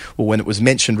mentioned, when it was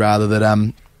mentioned rather,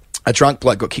 that a drunk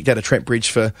bloke got kicked out of Trent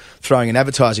Bridge for throwing an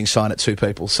advertising sign at 2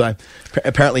 people. So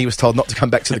apparently he was told not to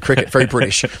come back to the cricket. Very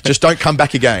British. Just don't come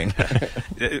back again.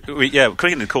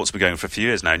 Cricket in the courts has been going for a few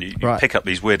years now, and you pick up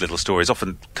these weird little stories.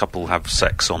 Often couple have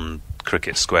sex on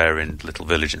Cricket Square in Little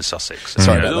Village in Sussex.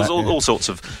 Sorry about that. All sorts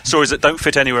of stories that don't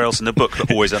fit anywhere else in the book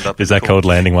that always end up. Is that called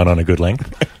landing one on a good length?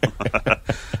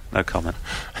 No comment.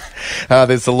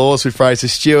 There's the laws with Fraser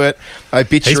Stewart.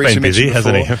 Obituaries. He's been busy,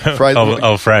 hasn't he?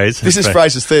 Fraser. This is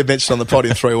Fraser's third mention on the pod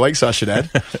in 3 weeks, I should add.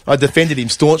 I defended him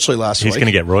staunchly last week. He's going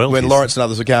to get royalties. When Lawrence and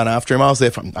others were going after him. I was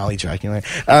there from only joking.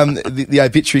 The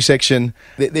obituary section,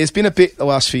 there's been a bit the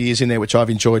last few years in there which I've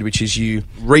enjoyed, which is you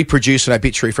reproduce an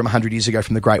obituary from 100 years ago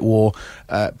from the Great War.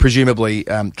 Presumably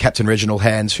Captain Reginald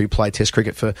Hands, who played Test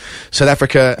cricket for South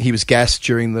Africa. He was gassed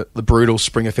during the brutal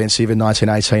Spring Offensive in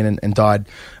 1918 and died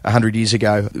 100 years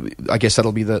ago. I guess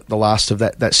that'll be the last of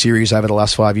that series over the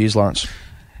last 5 years, Lawrence.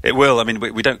 It will. I mean,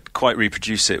 we don't quite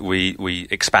reproduce it. We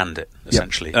expand it,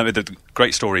 essentially. Yep. I mean, the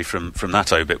great story from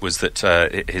that obit was that I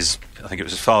think it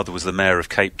was his father was the mayor of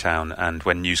Cape Town, and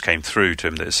when news came through to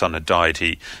him that his son had died,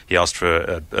 he asked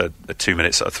for a 2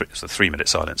 minutes, a 3-minute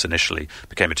silence initially,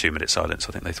 became a 2-minute silence.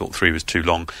 I think they thought 3 was too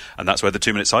long, and that's where the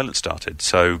 2-minute silence started.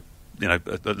 So, a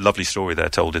lovely story there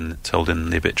told in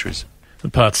the obituaries.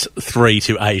 Parts 3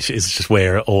 to 8 is just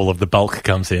where all of the bulk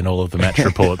comes in, all of the match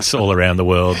reports all around the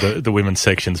world. The women's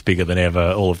section's bigger than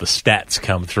ever. All of the stats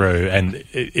come through, and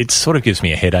it sort of gives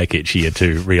me a headache each year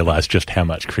to realise just how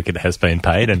much cricket has been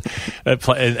paid, and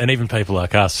even people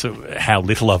like us, how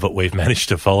little of it we've managed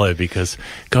to follow, because,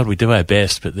 God, we do our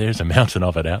best, but there's a mountain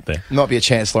of it out there. Might be a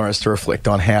chance, Lawrence, to reflect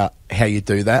on how you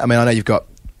do that. I mean, I know you've got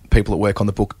people that work on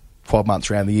the book 12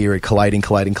 months around the year, collating,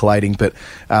 but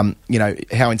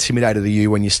how intimidated are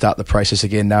you when you start the process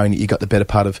again, knowing that you've got the better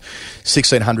part of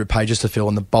 1,600 pages to fill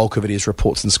and the bulk of it is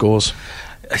reports and scores?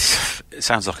 It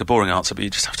sounds like a boring answer, but you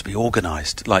just have to be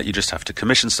organised. Like, you just have to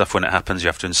commission stuff when it happens. You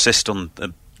have to insist on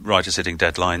writers hitting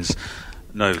deadlines.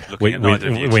 No, looking at neither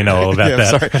of you. We know all about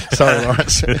that. Sorry,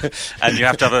 Lawrence. And you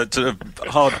have to have a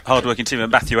hard-working team.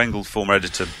 And Matthew Engel, former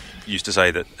editor, used to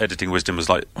say that editing Wisden was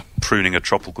like pruning a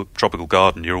tropical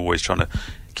garden. You're always trying to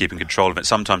keep in control of it.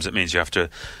 Sometimes it means you have to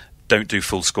don't do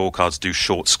full scorecards, do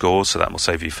short scores, so that will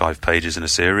save you 5 pages in a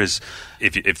series.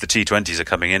 If the T20s are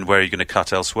coming in, where are you going to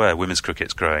cut elsewhere? Women's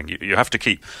cricket's growing. You have to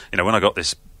keep... when I got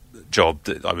this job,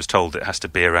 I was told it has to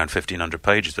be around 1,500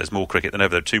 pages. There's more cricket than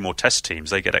ever. There are 2 more test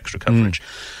teams. They get extra coverage.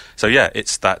 So, yeah,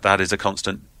 it's that is a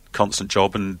constant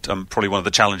job, and probably one of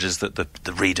the challenges that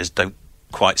the readers don't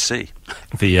quite see.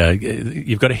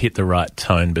 You've got to hit the right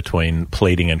tone between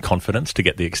pleading and confidence to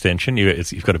get the extension.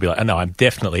 You've got to be like, no, I'm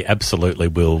definitely, absolutely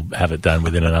will have it done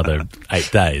within another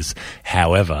 8 days.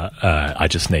 However, I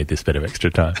just need this bit of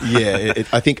extra time. Yeah,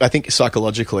 I think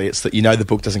psychologically it's that the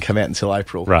book doesn't come out until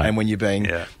April. Right. And when you're being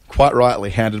quite rightly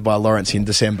hounded by Lawrence in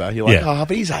December, you're like,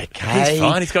 but he's okay. He's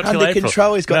fine. He's got till Under April.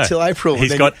 control. He's got till April.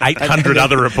 He's got 800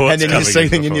 other reports. And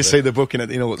then you see the book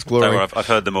in all its glory. Don't worry, I've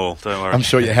heard them all. Don't worry. I'm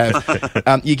sure you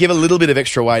have. You give a little bit of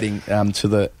extra weighting to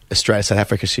the Australia-South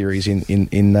Africa series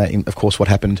in of course, what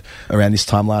happened around this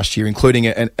time last year, including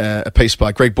a piece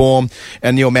by Greg Baum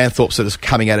and Neil Manthorpe sort of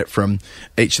coming at it from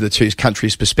each of the two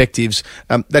countries' perspectives.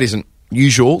 That isn't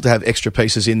usual to have extra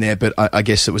pieces in there, but I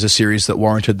guess it was a series that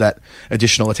warranted that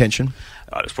additional attention.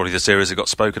 It's probably the series that got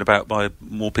spoken about by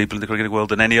more people in the cricketing world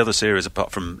than any other series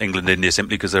apart from England-India,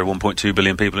 simply because there are 1.2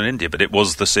 billion people in India. But it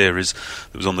was the series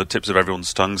that was on the tips of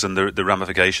everyone's tongues, and the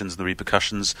ramifications and the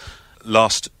repercussions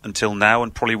last until now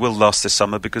and probably will last this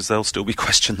summer, because there'll still be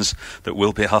questions that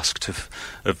will be asked of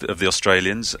the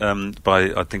Australians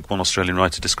by, I think one Australian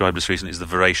writer described us recently as the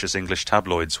voracious English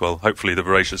tabloids. Well, hopefully the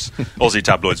voracious Aussie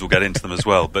tabloids will get into them as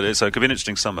well, but it could be an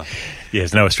interesting summer.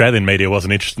 Yes, no Australian media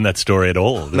wasn't interested in that story at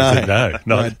all.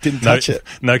 No, didn't touch it.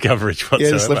 No coverage whatsoever.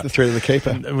 Yeah, just left the thread of the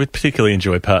keeper. We particularly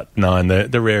enjoy part 9,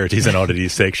 the rarities and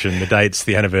oddities section, the dates,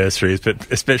 the anniversaries,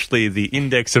 but especially the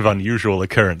index of unusual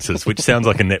occurrences, which sounds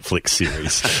like a Netflix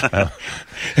series.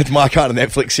 It's my kind of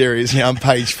Netflix series. On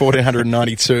page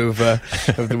 1492 of the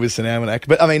Wisden Almanac.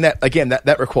 But I mean,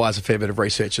 that requires a fair bit of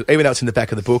research. Even though it's in the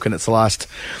back of the book and it's the last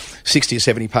 60 or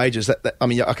 70 pages,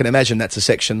 I can imagine that's a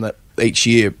section that each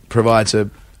year provides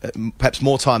perhaps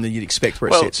more time than you'd expect where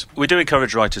it sits. We do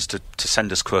encourage writers to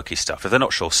send us quirky stuff. If they're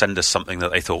not sure, send us something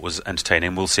that they thought was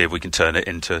entertaining. We'll see if we can turn it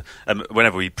into...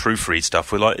 whenever we proofread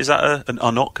stuff, we're like, is that an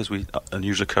unknock? Because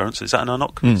unusual occurrence. Is that an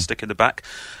unknock? Stick in the back.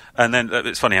 And then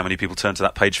it's funny how many people turn to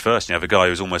that page first. You have a guy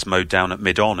who was almost mowed down at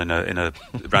mid-on in a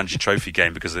Ranji Trophy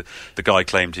game because the guy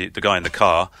claimed the guy in the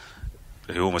car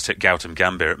who almost hit Gautam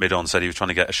Gambhir at mid-on said he was trying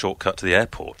to get a shortcut to the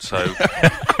airport. So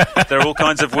there are all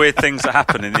kinds of weird things that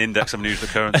happen in the index of unusual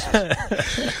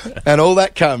occurrences. And all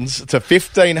that comes to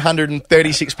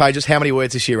 1,536 pages. How many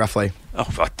words this year, roughly? Oh,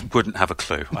 I wouldn't have a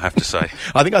clue, I have to say.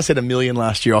 I think I said 1 million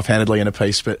last year offhandedly in a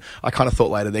piece, but I kind of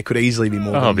thought later there could easily be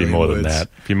more than 1 million than that.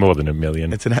 Be more than 1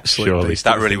 million. It's an absolute beast.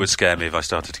 That really would scare me if I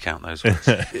started to count those words.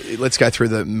 Let's go through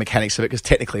the mechanics of it, because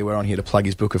technically we're on here to plug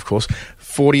his book, of course.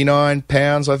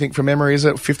 £49, I think, from memory, is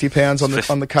it? £50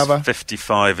 on the cover?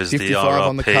 55 is 55 the RRP,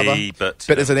 on the cover.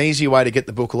 but there's an easy way to get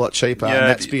the book a lot cheaper, and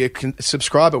that's be a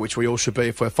subscriber, which we all should be.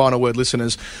 If we're Final Word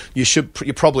listeners, you're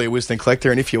probably a Wisden collector,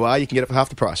 and if you are, you can get it for half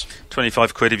the price.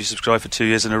 £25 if you subscribe for 2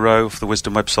 years in a row for the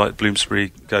Wisden website,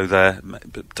 Bloomsbury. Go there.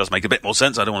 It does make a bit more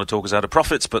sense. I don't want to talk us out of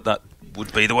profits, but that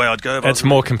would be the way I'd go. It's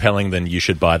more compelling than you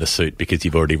should buy the suit because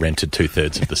you've already rented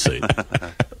 2/3 of the suit.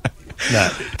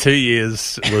 No, 2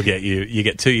 years will get you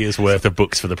get 2 years worth of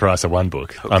books for the price of one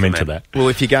book. I'm into that. Well,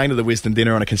 if you're going to the Wisden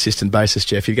dinner on a consistent basis,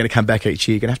 Jeff, you're going to come back each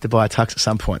year. You're going to have to buy a tux at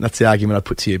some point. That's the argument I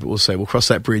put to you, but we'll see. We'll cross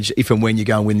that bridge if and when you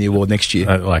go and win the award next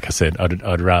year. Like I said,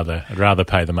 I'd rather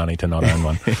pay the money to not own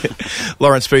one.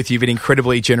 Lawrence Booth, you've been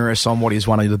incredibly generous on what is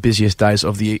one of the busiest days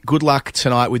of the year. Good luck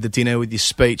tonight with the dinner, with your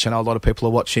speech. I know a lot of people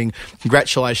are watching.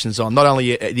 Congratulations on not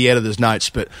only the editor's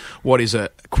notes, but what is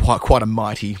quite a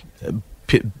mighty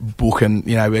book, and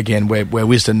again we're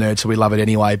Wisden nerds, so we love it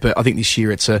anyway. But I think this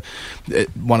year it's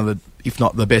one of the, if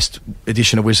not the best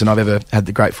edition of Wisden I've ever had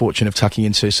the great fortune of tucking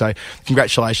into. So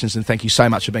congratulations, and thank you so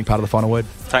much for being part of the Final Word.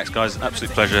 Thanks, guys.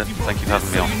 Absolute pleasure. Thank you for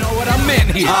having me on. You know what I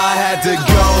meant here. I had to go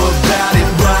about it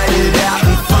right.